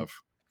this stuff.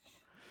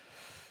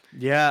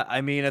 Yeah,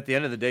 I mean, at the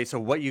end of the day, so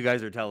what you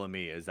guys are telling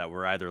me is that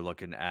we're either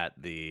looking at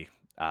the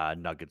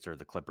Nuggets or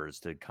the Clippers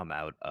to come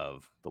out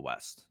of the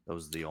West.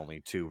 Those are the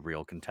only two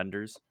real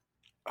contenders.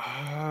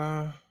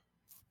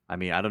 I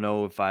mean, I don't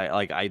know if I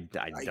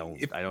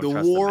don't If trust the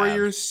the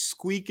Warriors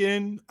squeak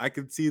in, I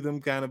could see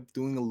them kind of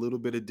doing a little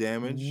bit of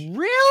damage.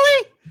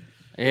 Really?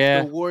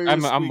 Yeah, The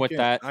Warriors I'm with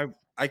that.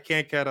 I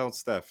can't cut out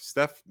Steph.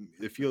 Steph,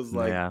 it feels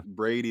like Yeah.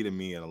 Brady to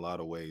me in a lot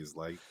of ways.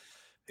 Like,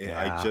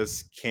 I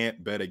just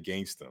can't bet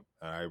against him.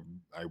 I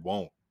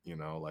won't.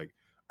 Like,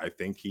 I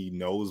think he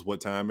knows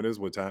what time it is,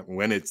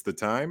 when it's the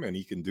time, and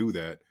he can do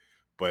that.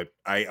 But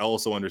I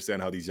also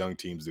understand how these young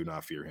teams do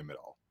not fear him at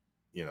all.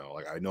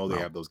 Like, I know they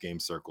have those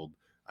games circled.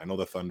 I know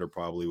the Thunder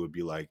probably would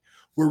be like,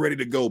 we're ready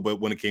to go.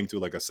 But when it came to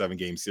like a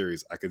 7-game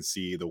series, I could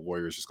see the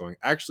Warriors just going,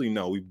 actually,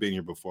 no, we've been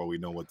here before. We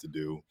know what to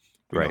do.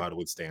 We know how to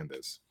withstand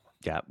this.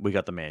 Yeah, we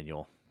got the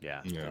manual.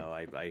 Yeah.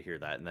 So I hear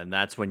that. And then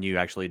that's when you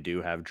actually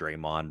do have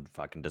Draymond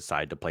fucking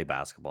decide to play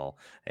basketball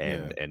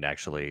and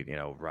actually,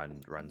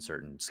 run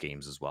certain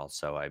schemes as well.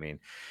 So I mean,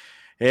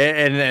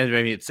 and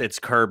I mean it's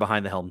Kerr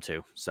behind the helm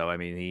too. So I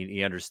mean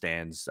he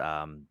understands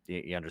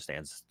he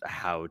understands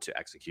how to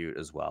execute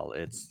as well.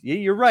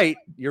 You're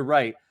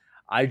right.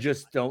 I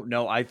just don't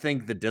know. I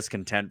think the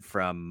discontent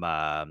from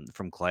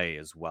Clay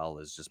as well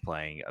is just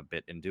playing a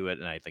bit into it,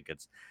 and I think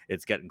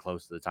it's getting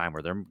close to the time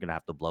where they're going to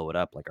have to blow it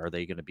up. Like, are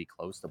they going to be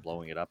close to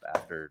blowing it up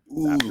after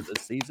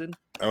this season?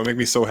 That would make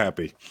me so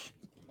happy.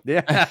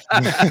 Yeah.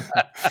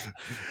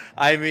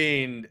 I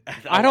mean,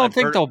 I don't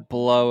think they'll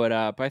blow it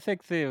up. I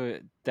think they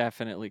would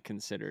definitely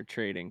consider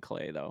trading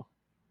Clay though.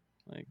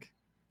 Like,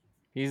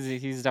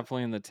 he's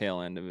definitely in the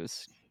tail end of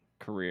his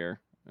career.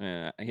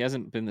 He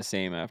hasn't been the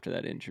same after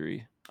that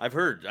injury. I've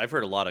heard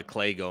a lot of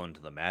Clay going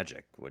to the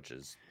Magic, which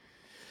is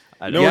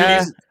I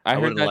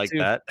heard that like too.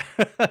 that.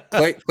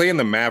 Clay in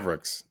the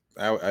Mavericks.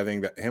 I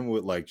think that him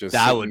with like just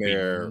that would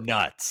there, be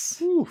nuts.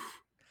 Whew,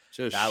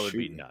 would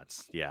be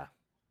nuts. Yeah,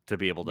 to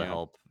be able to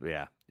help.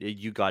 Yeah,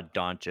 you got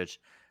Doncic,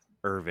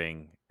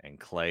 Irving, and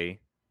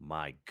Clay.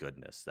 My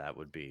goodness,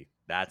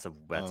 that's a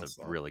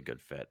really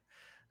good fit.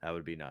 That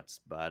would be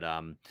nuts. But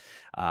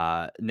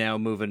now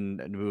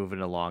moving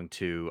along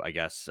to, I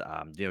guess,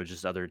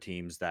 just other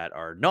teams that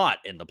are not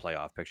in the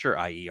playoff picture,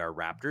 i.e. our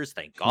Raptors.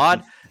 Thank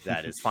God.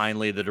 That is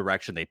finally the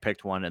direction they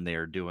picked one, and they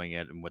are doing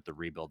it. And with the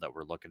rebuild that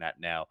we're looking at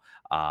now,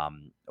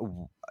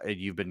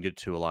 you've been good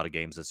to a lot of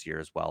games this year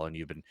as well, and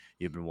you've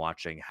been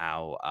watching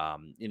how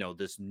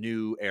this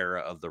new era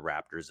of the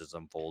Raptors is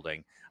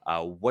unfolding.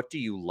 What do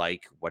you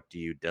like? What do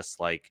you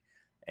dislike?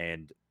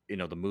 And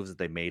the moves that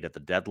they made at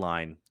the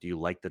deadline. Do you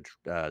like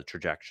the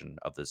trajectory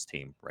of this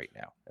team right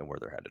now and where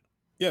they're headed?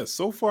 Yeah,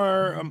 so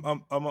far I'm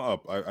up.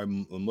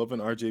 I'm loving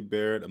RJ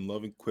Barrett. I'm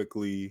loving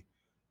Quickly.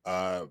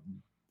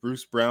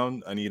 Bruce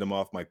Brown, I need him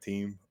off my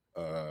team.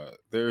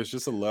 There's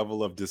just a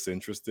level of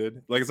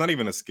disinterested. Like, it's not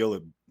even a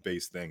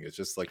skill-based thing. It's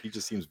just like he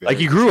just seems very like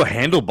he grew a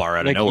handlebar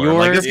out of nowhere.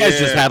 Like, this guy's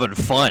just having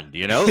fun,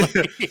 He's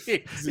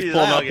pulling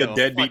out the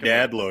deadbeat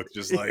dad look,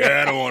 just like,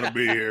 I don't want to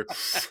be here.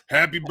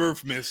 Happy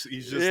birth, miss.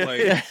 He's just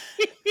like,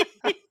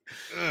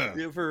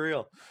 yeah, for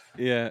real.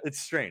 Yeah, it's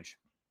strange.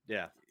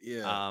 Yeah.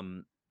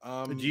 Do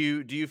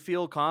you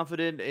feel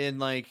confident in,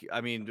 like,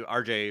 I mean,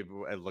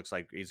 RJ, it looks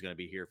like he's going to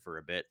be here for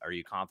a bit. Are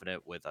you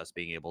confident with us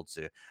being able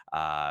to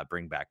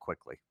bring back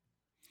Quickly?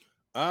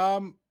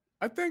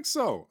 I think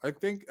so. I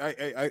think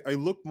I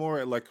look more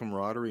at like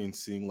camaraderie and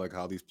seeing like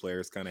how these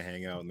players kind of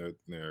hang out in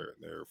their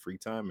free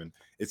time, and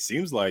it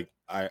seems like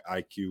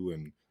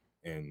IQ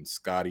and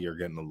Scottie are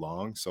getting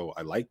along. So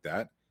I like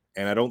that,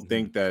 and I don't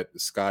think that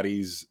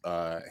Scottie's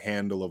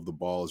handle of the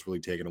ball is really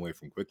taken away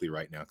from Quickly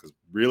right now because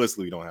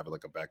realistically we don't have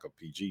like a backup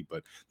PG,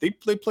 but they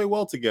play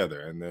well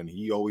together, and then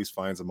he always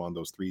finds them on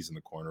those threes in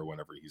the corner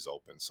whenever he's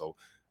open. So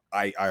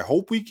I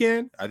hope we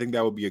can. I think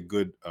that would be a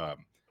good.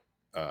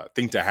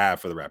 Thing to have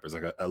for the Raptors,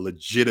 like a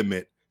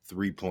legitimate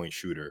 3-point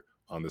shooter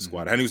on the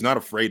squad, and who's not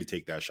afraid to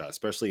take that shot,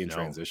 especially in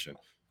transition.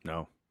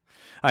 No,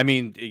 I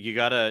mean you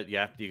gotta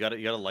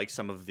like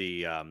some of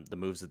the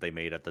moves that they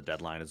made at the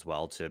deadline as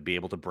well to be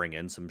able to bring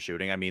in some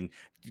shooting. I mean,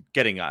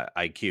 getting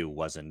IQ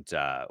wasn't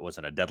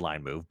a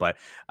deadline move, but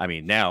I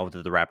mean now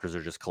that the Raptors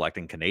are just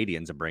collecting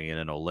Canadians and bringing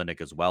in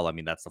Olynyk as well. I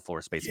mean that's the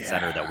floor spacing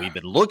center that we've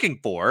been looking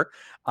for.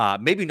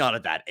 Maybe not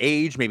at that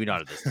age, maybe not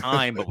at this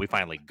time, but we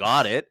finally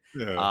got it.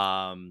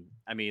 Yeah.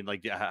 I mean,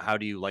 like, how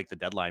do you like the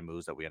deadline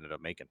moves that we ended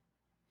up making?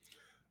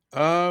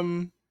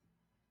 Sorry,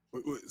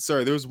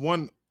 there was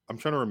one. I'm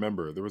trying to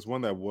remember. There was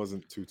one that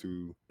wasn't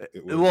too.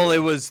 It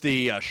was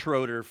the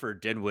Schroeder for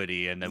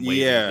Dinwiddie, and then Wade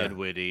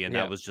Dinwiddie, and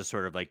that was just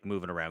sort of like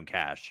moving around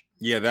cash.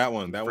 Yeah, that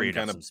one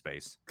kind of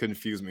space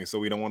confused me. So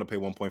we don't want to pay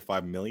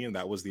 1.5 million.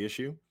 That was the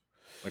issue.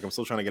 Like I'm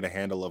still trying to get a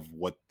handle of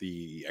what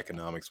the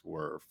economics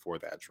were for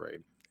that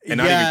trade, and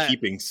not even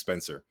keeping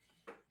Spencer.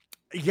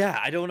 Yeah,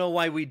 I don't know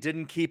why we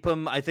didn't keep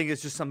him. I think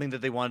it's just something that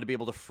they wanted to be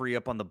able to free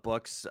up on the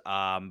books,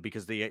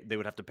 because they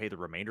would have to pay the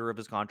remainder of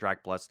his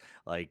contract plus,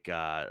 like,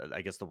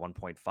 I guess the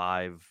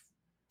 1.5.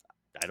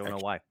 I don't know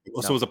why.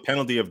 So it was a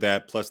penalty of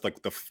that plus like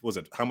was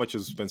it how much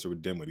is Spencer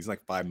with Dinwiddie? He's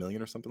like 5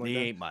 million or something like that.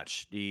 He ain't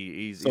much.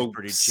 He's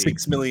pretty cheap.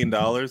 $6 million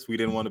we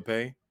didn't want to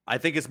pay. I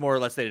think it's more or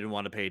less they didn't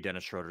want to pay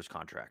Dennis Schroeder's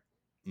contract.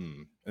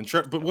 And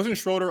but wasn't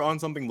Schroeder on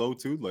something low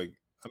too? Like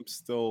I'm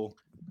still.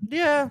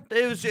 Yeah,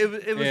 it was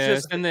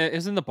just in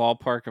the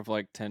ballpark of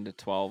like 10 to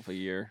 12 a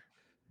year.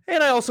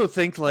 And I also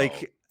think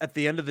like at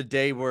the end of the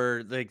day,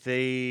 where like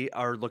they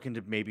are looking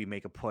to maybe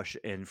make a push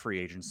in free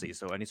agency,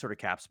 so any sort of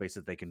cap space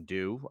that they can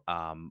do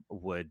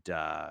would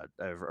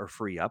or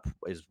free up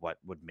is what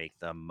would make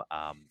them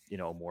a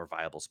more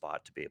viable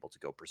spot to be able to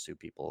go pursue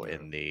people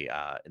in the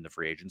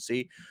free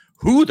agency.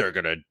 Who they're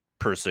gonna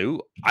pursue,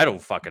 I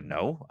don't fucking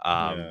know.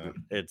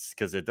 It's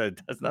because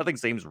nothing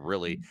seems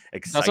really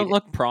exciting. Doesn't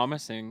look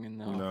promising in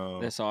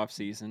this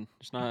offseason.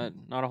 There's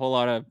not a whole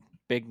lot of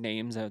big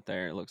names out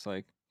there, it looks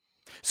like.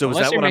 So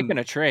unless is that you're what making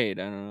a trade,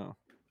 I don't know.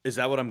 Is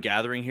that what I'm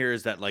gathering here?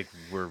 Is that like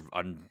we're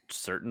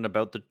uncertain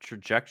about the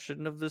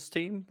trajectory of this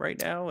team right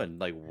now, and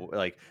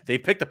like they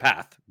picked a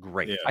path?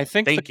 Great. Yeah. I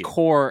think the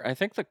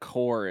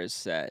core is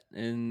set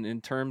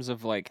in terms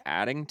of like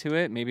adding to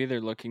it. Maybe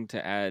they're looking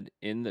to add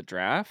in the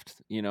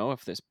draft.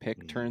 If this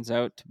pick turns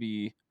out to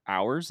be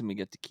ours and we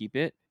get to keep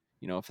it,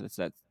 if it's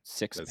that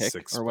sixth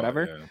pick or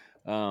whatever.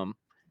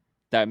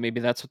 That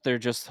maybe that's what they're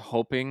just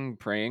hoping,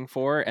 praying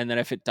for. And then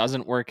if it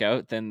doesn't work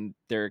out, then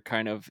they're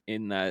kind of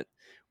in that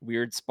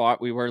weird spot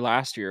we were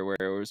last year where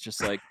it was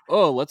just like,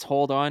 oh, let's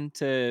hold on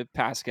to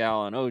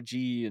Pascal and OG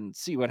and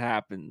see what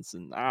happens.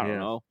 And I don't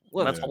know.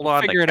 Let's hold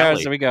on figure to it out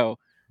Kelly. as we go.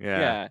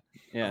 Yeah.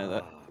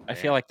 I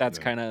feel like that's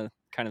kind of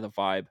the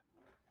vibe.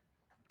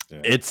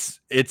 Yeah. It's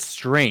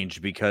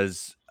strange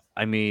because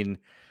I mean,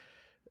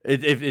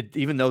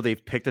 even though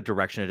they've picked a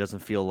direction, it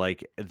doesn't feel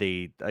like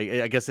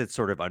I guess it's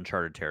sort of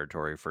uncharted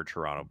territory for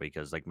Toronto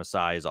because like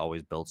Masai has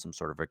always built some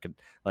sort of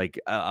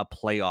a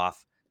playoff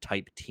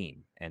type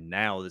team, and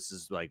now this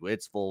is like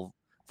it's full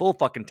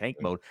fucking tank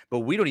mode,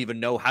 but we don't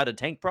even know how to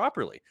tank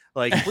properly.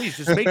 Like, please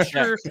just make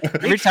sure.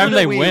 Every time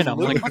they win, I'm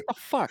like, what the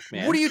fuck,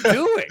 man? What are you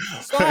doing?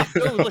 Stop.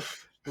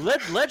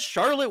 Let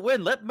Charlotte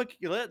win. Let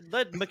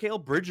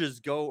Mikal Bridges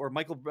go, or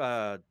Michael.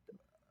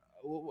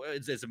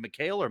 Is it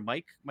Mikhail or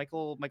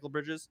Michael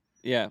Bridges?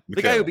 Yeah,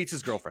 the guy who beats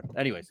his girlfriend.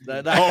 Anyways,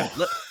 let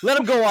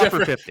him go off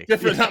for 50.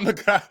 Different, not the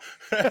guy.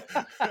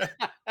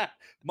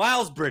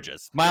 Miles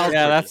Bridges.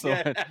 That's the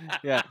one.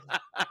 Yeah.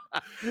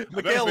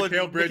 Mikhail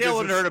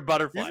wouldn't hurt a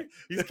butterfly.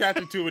 He's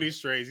catching too many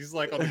strays. He's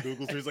like on the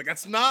Google search. He's like,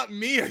 that's not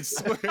me, I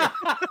swear.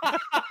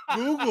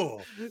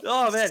 Google.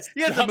 Oh man,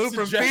 he had to move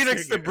from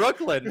Phoenix to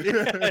Brooklyn.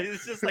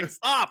 It's just like,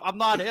 stop, I'm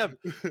not him.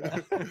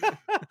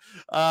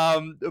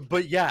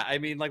 But yeah, I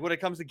mean, like when it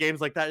comes to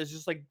games like that, it's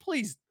just like,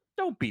 please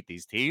don't beat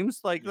these teams.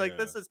 Like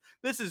this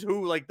is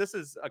who, like, this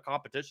is a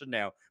competition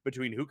now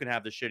between who can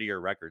have the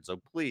shittier record. So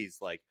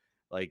please,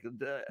 I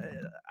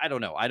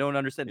don't know. I don't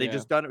understand. They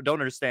just don't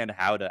understand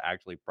how to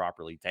actually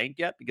properly tank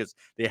yet because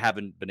they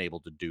haven't been able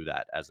to do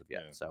that as of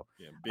yet. So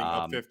being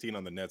up 15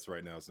 on the Nets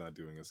right now is not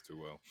doing us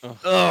too well.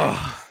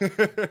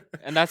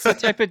 And that's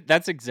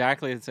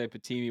exactly the type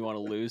of team you want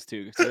to lose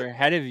to because they're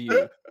ahead of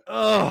you.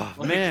 Oh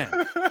man.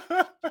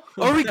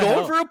 Are we the going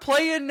hell? for a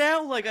play-in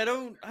now? Like, I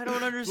don't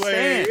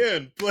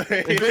understand.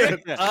 Play in.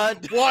 Yeah.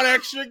 One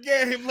extra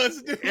game.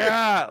 Let's do it.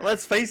 Yeah,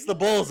 let's face the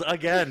Bulls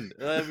again.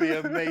 That'd be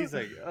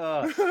amazing.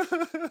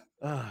 Unreal.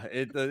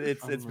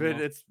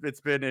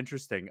 It's been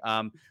interesting.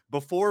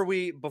 Before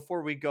we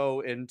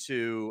go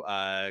into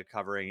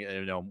covering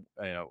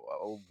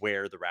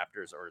where the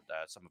Raptors or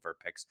some of our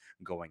picks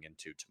going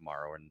into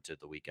tomorrow and into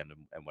the weekend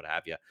and what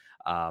have you,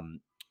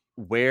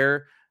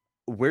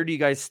 where do you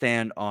guys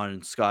stand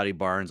on Scottie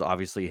Barnes?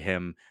 Obviously,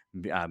 him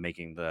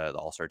making the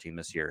All-Star team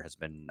this year has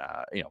been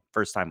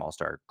first time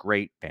All-Star,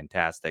 great,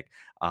 fantastic.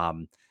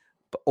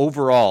 But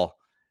overall,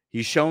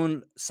 he's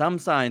shown some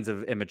signs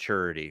of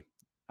immaturity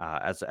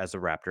as a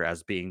Raptor,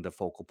 as being the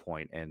focal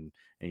point, and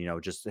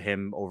just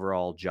him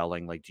overall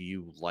gelling. Like, do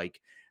you like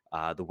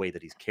the way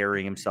that he's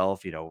carrying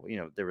himself?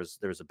 There was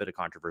a bit of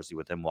controversy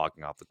with him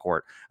walking off the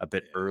court a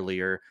bit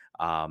earlier.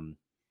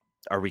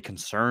 Are we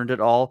concerned at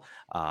all?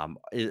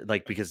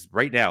 Because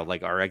right now,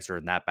 like, our eggs are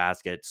in that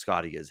basket.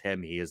 Scottie is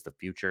him. He is the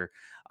future.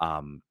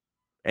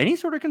 Any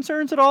sort of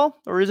concerns at all?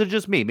 Or is it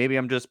just me? Maybe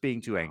I'm just being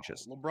too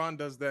anxious. LeBron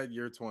does that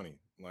year 20.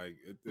 Like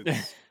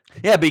it's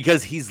Yeah,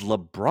 because he's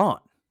LeBron.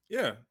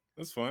 yeah,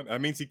 that's fine.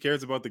 That means he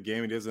cares about the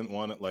game. He doesn't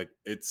want to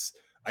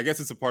I guess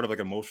it's a part of like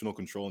emotional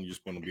control, and you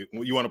just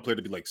want a player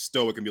to be like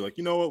stoic and be like,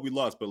 you know what, we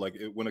lost. But like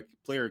when a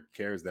player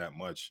cares that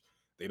much,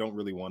 they don't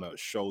really want to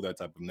show that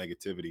type of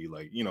negativity.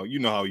 Like, you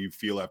know how you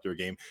feel after a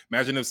game.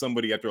 Imagine if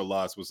somebody after a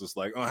loss was just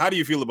like, oh, how do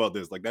you feel about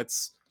this? Like,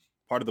 that's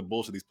part of the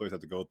bullshit these players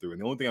have to go through.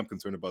 And the only thing I'm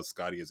concerned about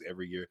Scottie is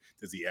every year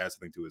does he add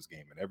something to his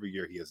game, and every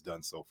year he has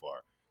done so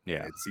far.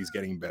 Yeah, he's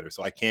getting better.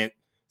 So I can't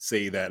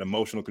say that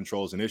emotional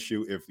control is an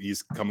issue if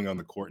he's coming on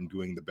the court and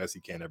doing the best he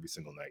can every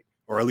single night,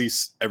 or at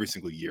least every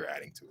single year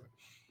adding to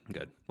it.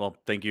 Good. Well,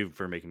 thank you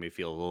for making me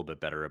feel a little bit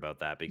better about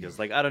that, because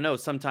like, I don't know,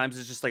 sometimes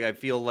it's just like I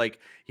feel like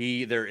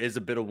there is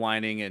a bit of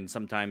whining, and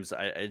sometimes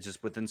I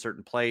just within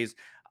certain plays,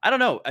 I don't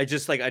know. I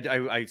just like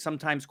I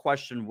sometimes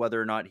question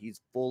whether or not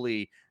he's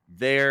fully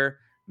there.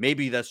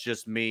 Maybe that's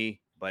just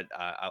me, but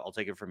I'll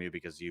take it from you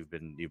because you've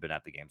been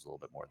at the games a little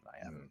bit more than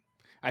I have.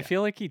 I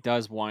feel like he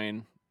does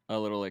whine a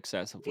little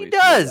excessively. He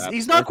does.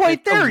 He's not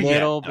quite there yet. A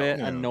little bit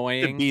Yeah.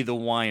 annoying To be the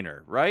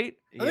whiner, right?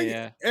 I think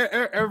Yeah.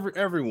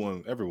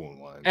 everyone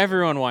whines.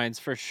 Everyone whines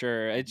for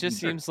sure. It just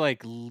seems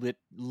like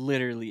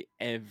literally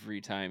every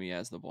time he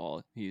has the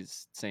ball,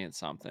 he's saying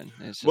something.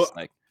 It's just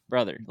like,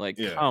 brother, like,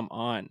 come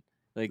on.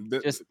 Like,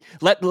 just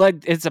let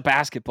it's a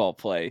basketball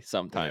play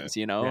sometimes,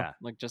 Yeah.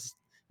 like, just,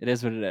 it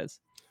is what it is.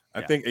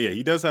 I think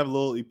he does have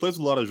he plays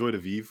with a lot of joie de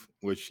vivre,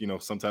 which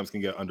sometimes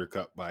can get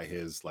undercut by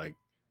his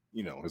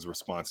his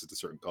responses to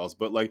certain calls.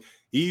 But like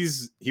he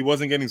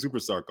wasn't getting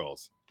superstar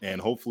calls, and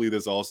hopefully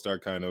this all-star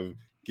kind of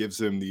gives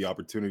him the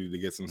opportunity to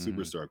get some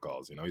superstar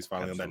calls. He's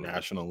finally on that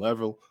national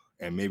level,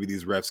 and maybe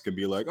these refs can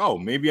be like, oh,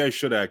 maybe I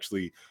should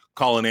actually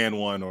call an and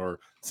one or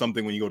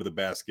something when you go to the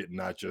basket, and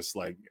not just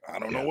like, I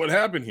don't know what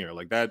happened here.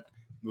 Like, that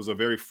was a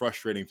very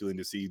frustrating feeling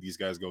to see these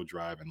guys go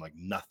drive and like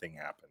nothing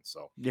happened.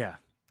 So yeah,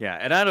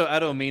 and I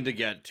don't mean to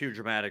get too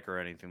dramatic or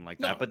anything like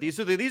that, but these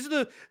are the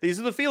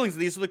feelings,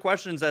 these are the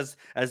questions as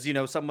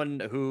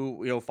someone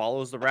who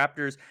follows the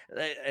Raptors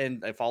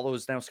and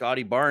follows now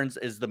Scottie Barnes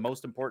is the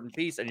most important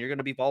piece, and you're going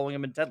to be following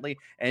him intently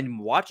and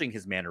watching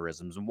his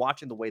mannerisms and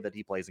watching the way that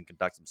he plays and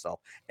conducts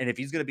himself. And if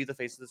he's going to be the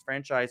face of this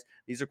franchise,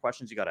 these are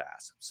questions you got to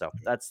ask. So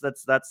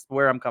that's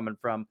where I'm coming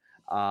from.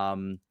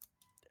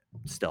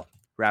 Still,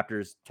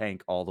 Raptors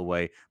tank all the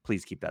way.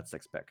 Please keep that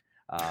 6th pick.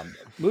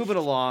 Moving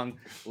along,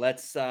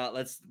 let's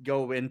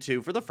go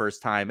into, for the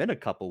first time in a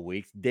couple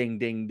weeks, ding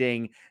ding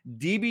ding,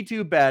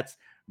 DB2 bets,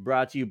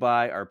 brought to you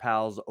by our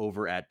pals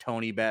over at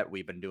Tony Bet.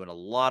 We've been doing a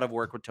lot of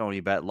work with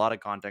Tony Bet, a lot of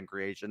content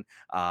creation,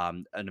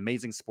 an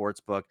amazing sports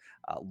book,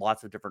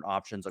 lots of different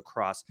options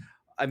across.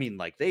 I mean,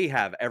 like, they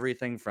have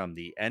everything from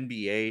the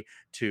NBA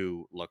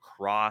to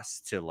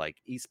lacrosse to like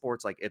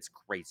esports. Like, it's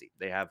crazy.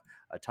 They have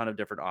a ton of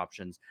different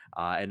options,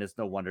 and it's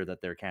no wonder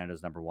that they're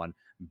Canada's #1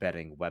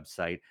 betting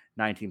website.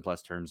 18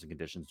 plus terms and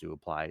conditions do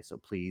apply, so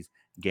please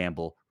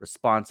gamble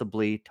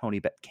responsibly. Tony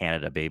Bet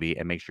Canada, baby,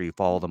 and make sure you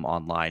follow them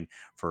online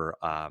for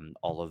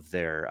all of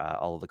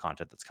the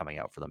content that's coming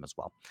out for them as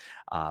well.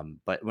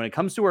 But when it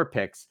comes to our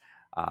picks,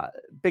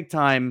 big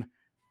time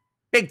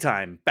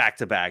back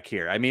to back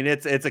here. I mean,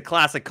 it's a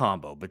classic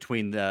combo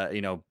between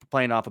the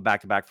playing off a back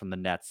to back from the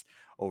Nets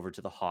over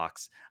to the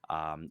Hawks.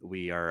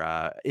 We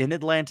are in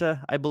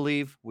Atlanta, I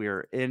believe. We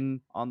are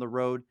on the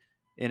road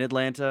in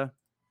Atlanta.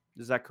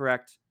 Is that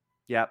correct?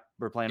 Yeah,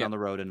 we're playing on the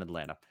road in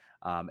Atlanta.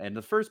 And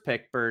the first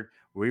pick, Bird,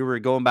 we were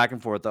going back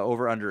and forth. The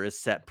over-under is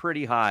set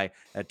pretty high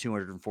at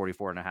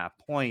 244.5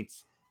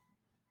 points.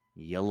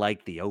 You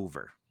like the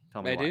over.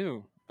 Tell me why. I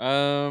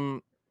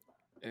do.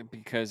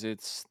 Because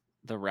it's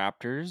the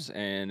Raptors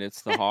and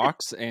it's the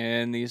Hawks,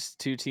 and these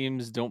two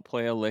teams don't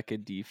play a lick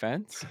of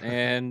defense,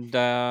 and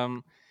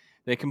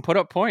they can put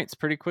up points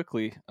pretty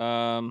quickly.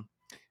 I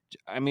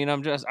mean,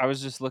 I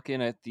was just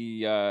looking at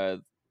the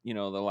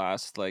the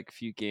last like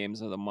few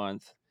games of the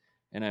month,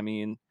 and I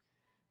mean,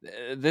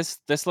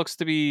 This looks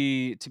to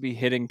be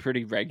hitting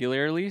pretty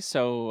regularly,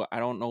 so I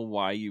don't know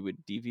why you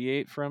would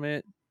deviate from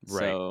it.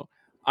 Right. So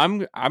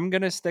I'm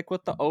gonna stick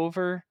with the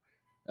over.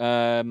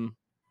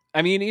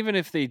 I mean, even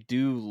if they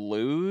do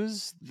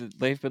lose,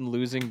 they've been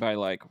losing by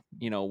like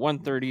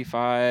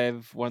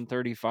 135,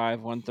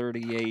 135,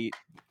 138,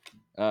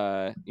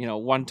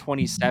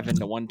 127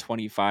 to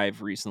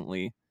 125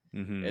 recently.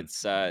 Mm-hmm.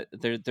 It's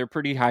they're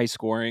pretty high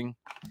scoring.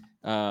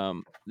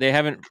 They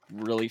haven't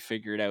really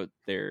figured out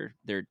their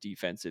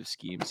defensive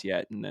schemes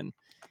yet, and then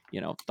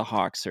the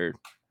Hawks are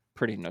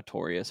pretty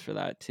notorious for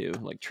that too.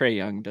 Like Trae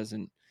Young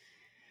doesn't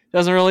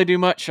really do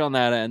much on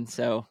that end,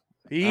 so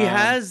He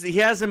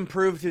has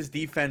improved his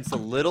defense a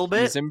little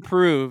bit. he's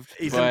improved,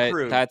 but I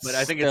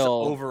think it's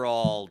still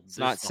overall it's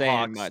not the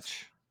saying Hawks,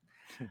 much.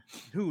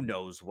 who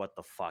knows what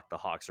the fuck the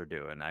Hawks are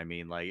doing. I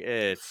mean, like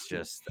it's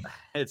just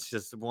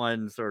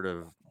one sort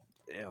of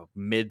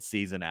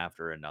mid-season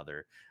after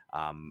another.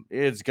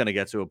 It's gonna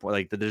get to a point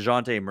like the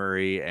DeJounte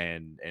Murray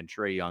and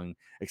Trae Young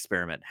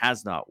experiment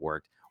has not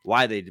worked.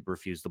 Why they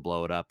refused to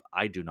blow it up,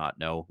 I do not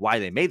know. Why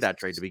they made that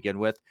trade to begin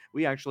with,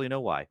 we actually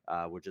know why,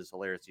 which is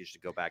hilarious. You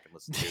should go back and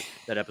listen to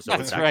that episode with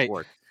That's Zach right.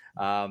 Schwartz.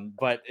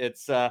 But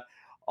it's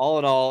all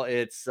in all,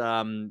 it's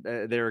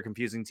they're a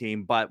confusing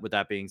team. But with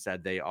that being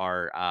said, they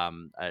are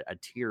a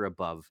tier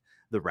above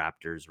the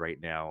Raptors right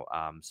now.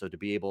 So to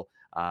be able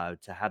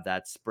to have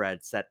that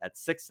spread set at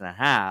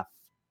 6.5.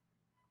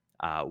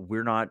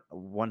 We're not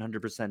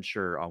 100%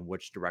 sure on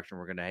which direction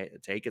we're going to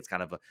take. It's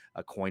kind of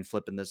a coin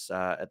flip in this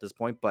at this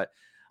point, but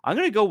I'm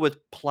going to go with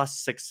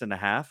plus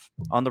 6.5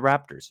 on the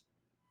Raptors.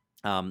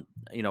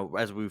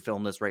 As we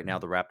film this right now,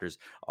 the Raptors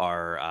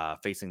are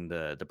facing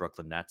the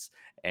Brooklyn Nets,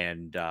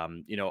 and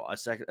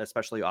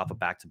especially off a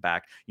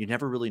back-to-back, you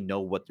never really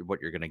know what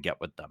you're going to get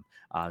with them.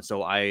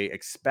 So I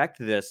expect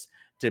this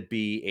to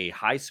be a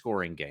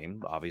high-scoring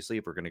game. Obviously,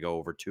 if we're going to go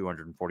over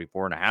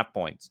 244.5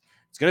 points,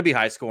 it's going to be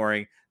high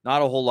scoring.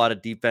 Not a whole lot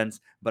of defense,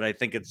 but I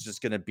think it's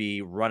just going to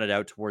be run it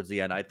out towards the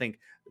end. I think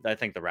the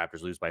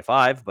Raptors lose by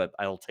 5, but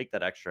I'll take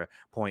that extra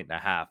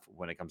 1.5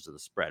 when it comes to the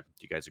spread.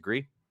 Do you guys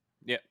agree?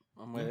 Yeah,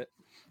 I'm with it.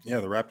 Yeah,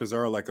 the Raptors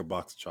are like a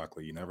box of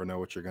chocolate. You never know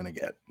what you're gonna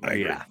get.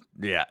 Yeah,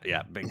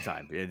 big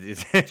time.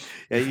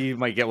 You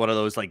might get one of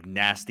those like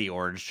nasty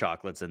orange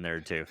chocolates in there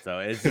too. So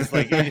it's just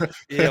like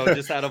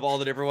just out of all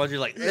the different ones,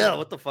 you're like, yeah,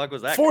 what the fuck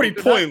was that?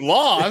 40-point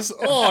loss.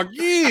 Oh,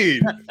 gee.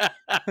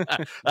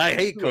 I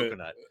hate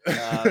coconut.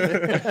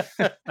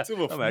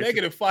 To a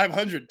negative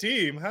 500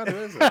 team. How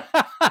is it?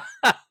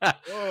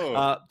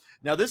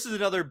 Now this is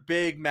another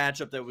big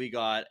matchup that we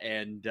got,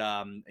 and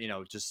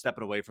just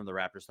stepping away from the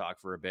Raptors talk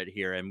for a bit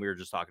here, and we were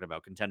just talking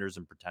about contenders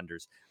and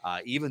pretenders.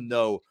 Even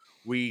though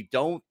we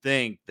don't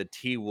think the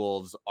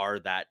T-Wolves are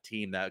that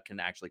team that can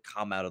actually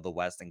come out of the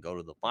West and go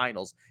to the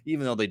finals,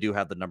 even though they do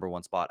have the number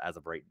 1 spot as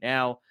of right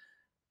now,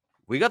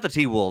 we got the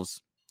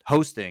T-Wolves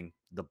hosting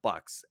the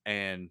Bucks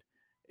and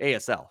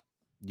ASL.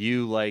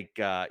 You like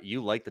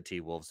the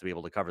T-Wolves to be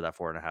able to cover that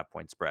 4.5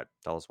 point spread.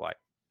 Tell us why.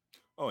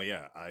 Oh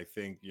yeah, I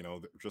think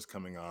just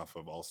coming off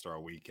of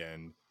All-Star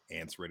Weekend,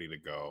 Ant's ready to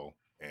go,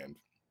 and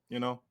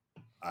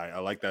I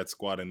like that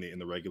squad in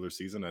the regular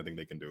season. I think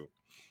they can do it.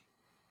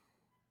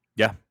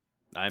 Yeah,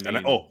 I mean,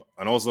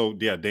 and also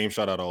Dame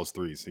shot out all his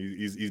threes.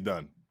 He's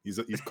done. He's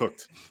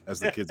cooked,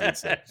 as the kids would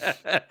say.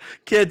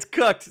 Kids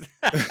cooked.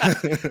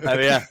 I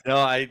mean, yeah, no,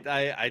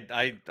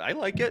 I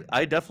like it.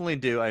 I definitely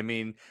do. I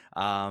mean,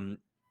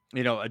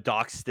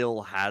 Doc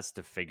still has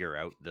to figure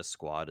out this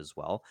squad as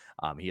well.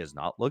 He has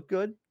not looked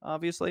good,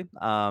 obviously.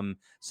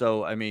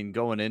 So I mean,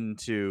 going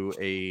into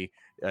a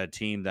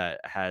team that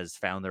has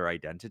found their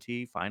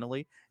identity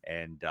finally,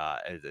 and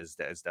is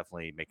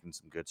definitely making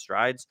some good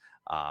strides.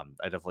 I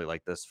definitely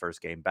like this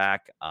first game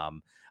back.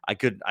 I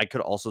could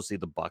also see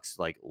the Bucks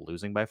like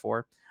losing by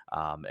 4.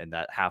 And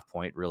that half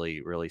point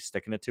really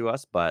sticking it to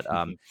us. But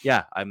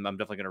yeah, I'm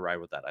definitely going to ride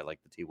with that. I like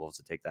the T-Wolves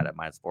to take that at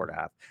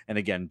 -4.5. And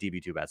again,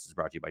 DB2 Bets is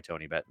brought to you by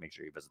Tony Bet. Make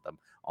sure you visit them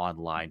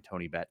online.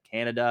 Tony Bet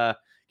Canada,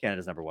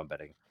 Canada's #1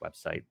 betting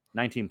website.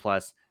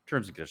 18+.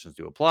 Terms and conditions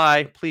do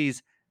apply.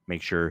 Please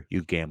make sure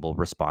you gamble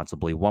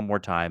responsibly. One more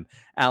time,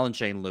 Alan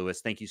Shane Lewis,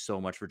 thank you so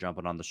much for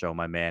jumping on the show,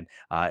 my man.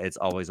 It's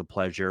always a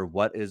pleasure.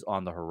 What is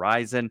on the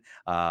horizon?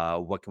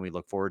 What can we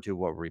look forward to?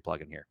 What are we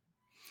plugging here?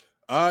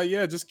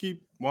 Yeah, just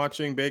keep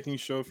watching Baking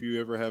Show if you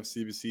ever have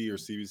CBC or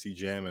CBC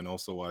Jam, and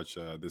also watch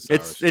this.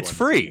 It's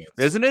free,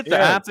 isn't it? The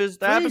app is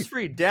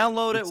free.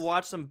 Download it,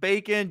 watch some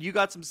bacon. You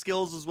got some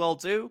skills as well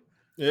too.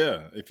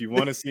 Yeah, if you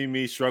want to see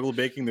me struggle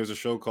baking, there's a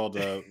show called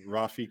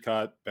Rafi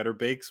Caught Better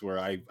Bakes where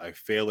I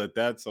fail at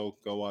that, so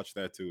go watch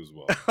that too as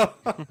well.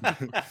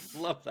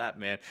 Love that,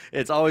 man.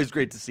 It's always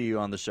great to see you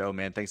on the show,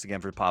 man. Thanks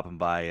again for popping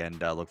by, and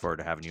look forward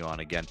to having you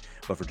on again.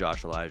 But for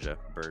Josh Elijah,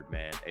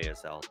 Birdman,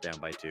 ASL, Down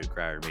by 2,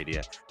 Crier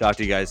Media, talk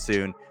to you guys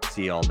soon.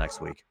 See you all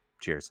next week.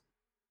 Cheers.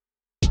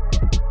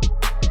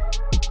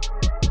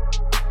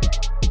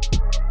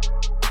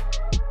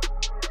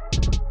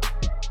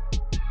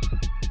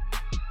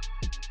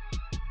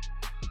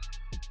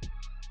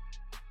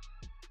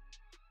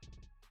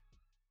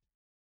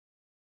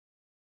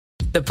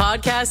 The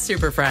Podcast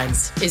Super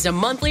Friends is a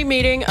monthly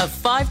meeting of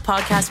 5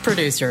 podcast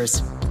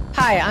producers.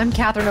 Hi, I'm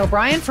Katherine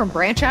O'Brien from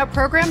Branch Out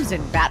Programs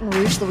in Baton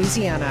Rouge,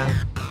 Louisiana.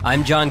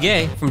 I'm John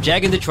Gay from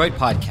Jag and Detroit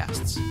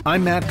Podcasts.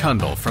 I'm Matt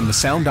Kundle from the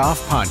Sound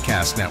Off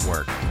Podcast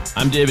Network.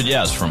 I'm David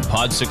Yaz from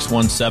Pod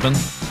 617,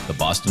 the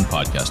Boston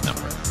Podcast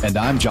Network. And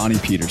I'm Johnny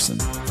Peterson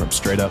from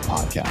Straight Up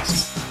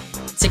Podcasts.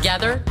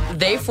 Together,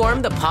 they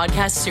form the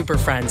Podcast Super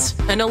Friends,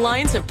 an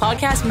alliance of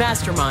podcast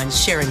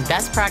masterminds sharing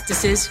best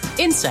practices,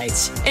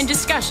 insights, and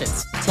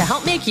discussions to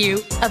help make you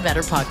a better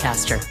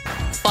podcaster.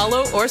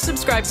 Follow or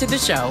subscribe to the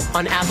show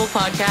on Apple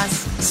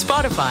Podcasts,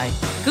 Spotify,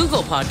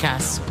 Google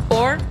Podcasts,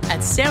 or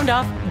at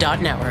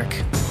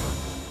soundoff.network.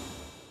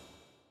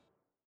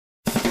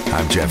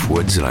 I'm Jeff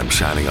Woods, and I'm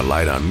shining a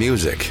light on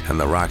music and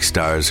the rock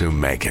stars who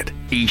make it.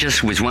 He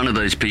just was one of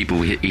those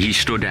people, he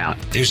stood out.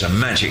 He was a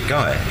magic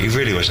guy. He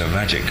really was a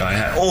magic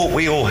guy.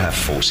 We all have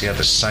faults. He had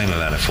the same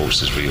amount of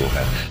faults as we all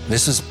had.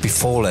 This is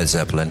before Led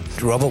Zeppelin.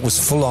 Robert was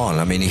full on.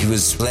 I mean, he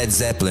was Led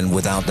Zeppelin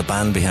without the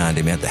band behind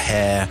him. He had the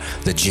hair,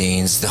 the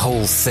jeans, the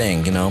whole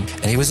thing, you know,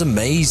 and he was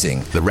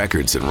amazing. The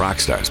Records and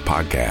Rockstars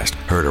podcast,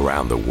 heard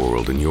around the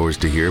world and yours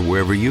to hear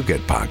wherever you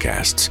get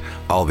podcasts.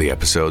 All the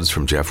episodes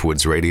from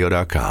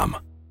JeffWoodsRadio.com.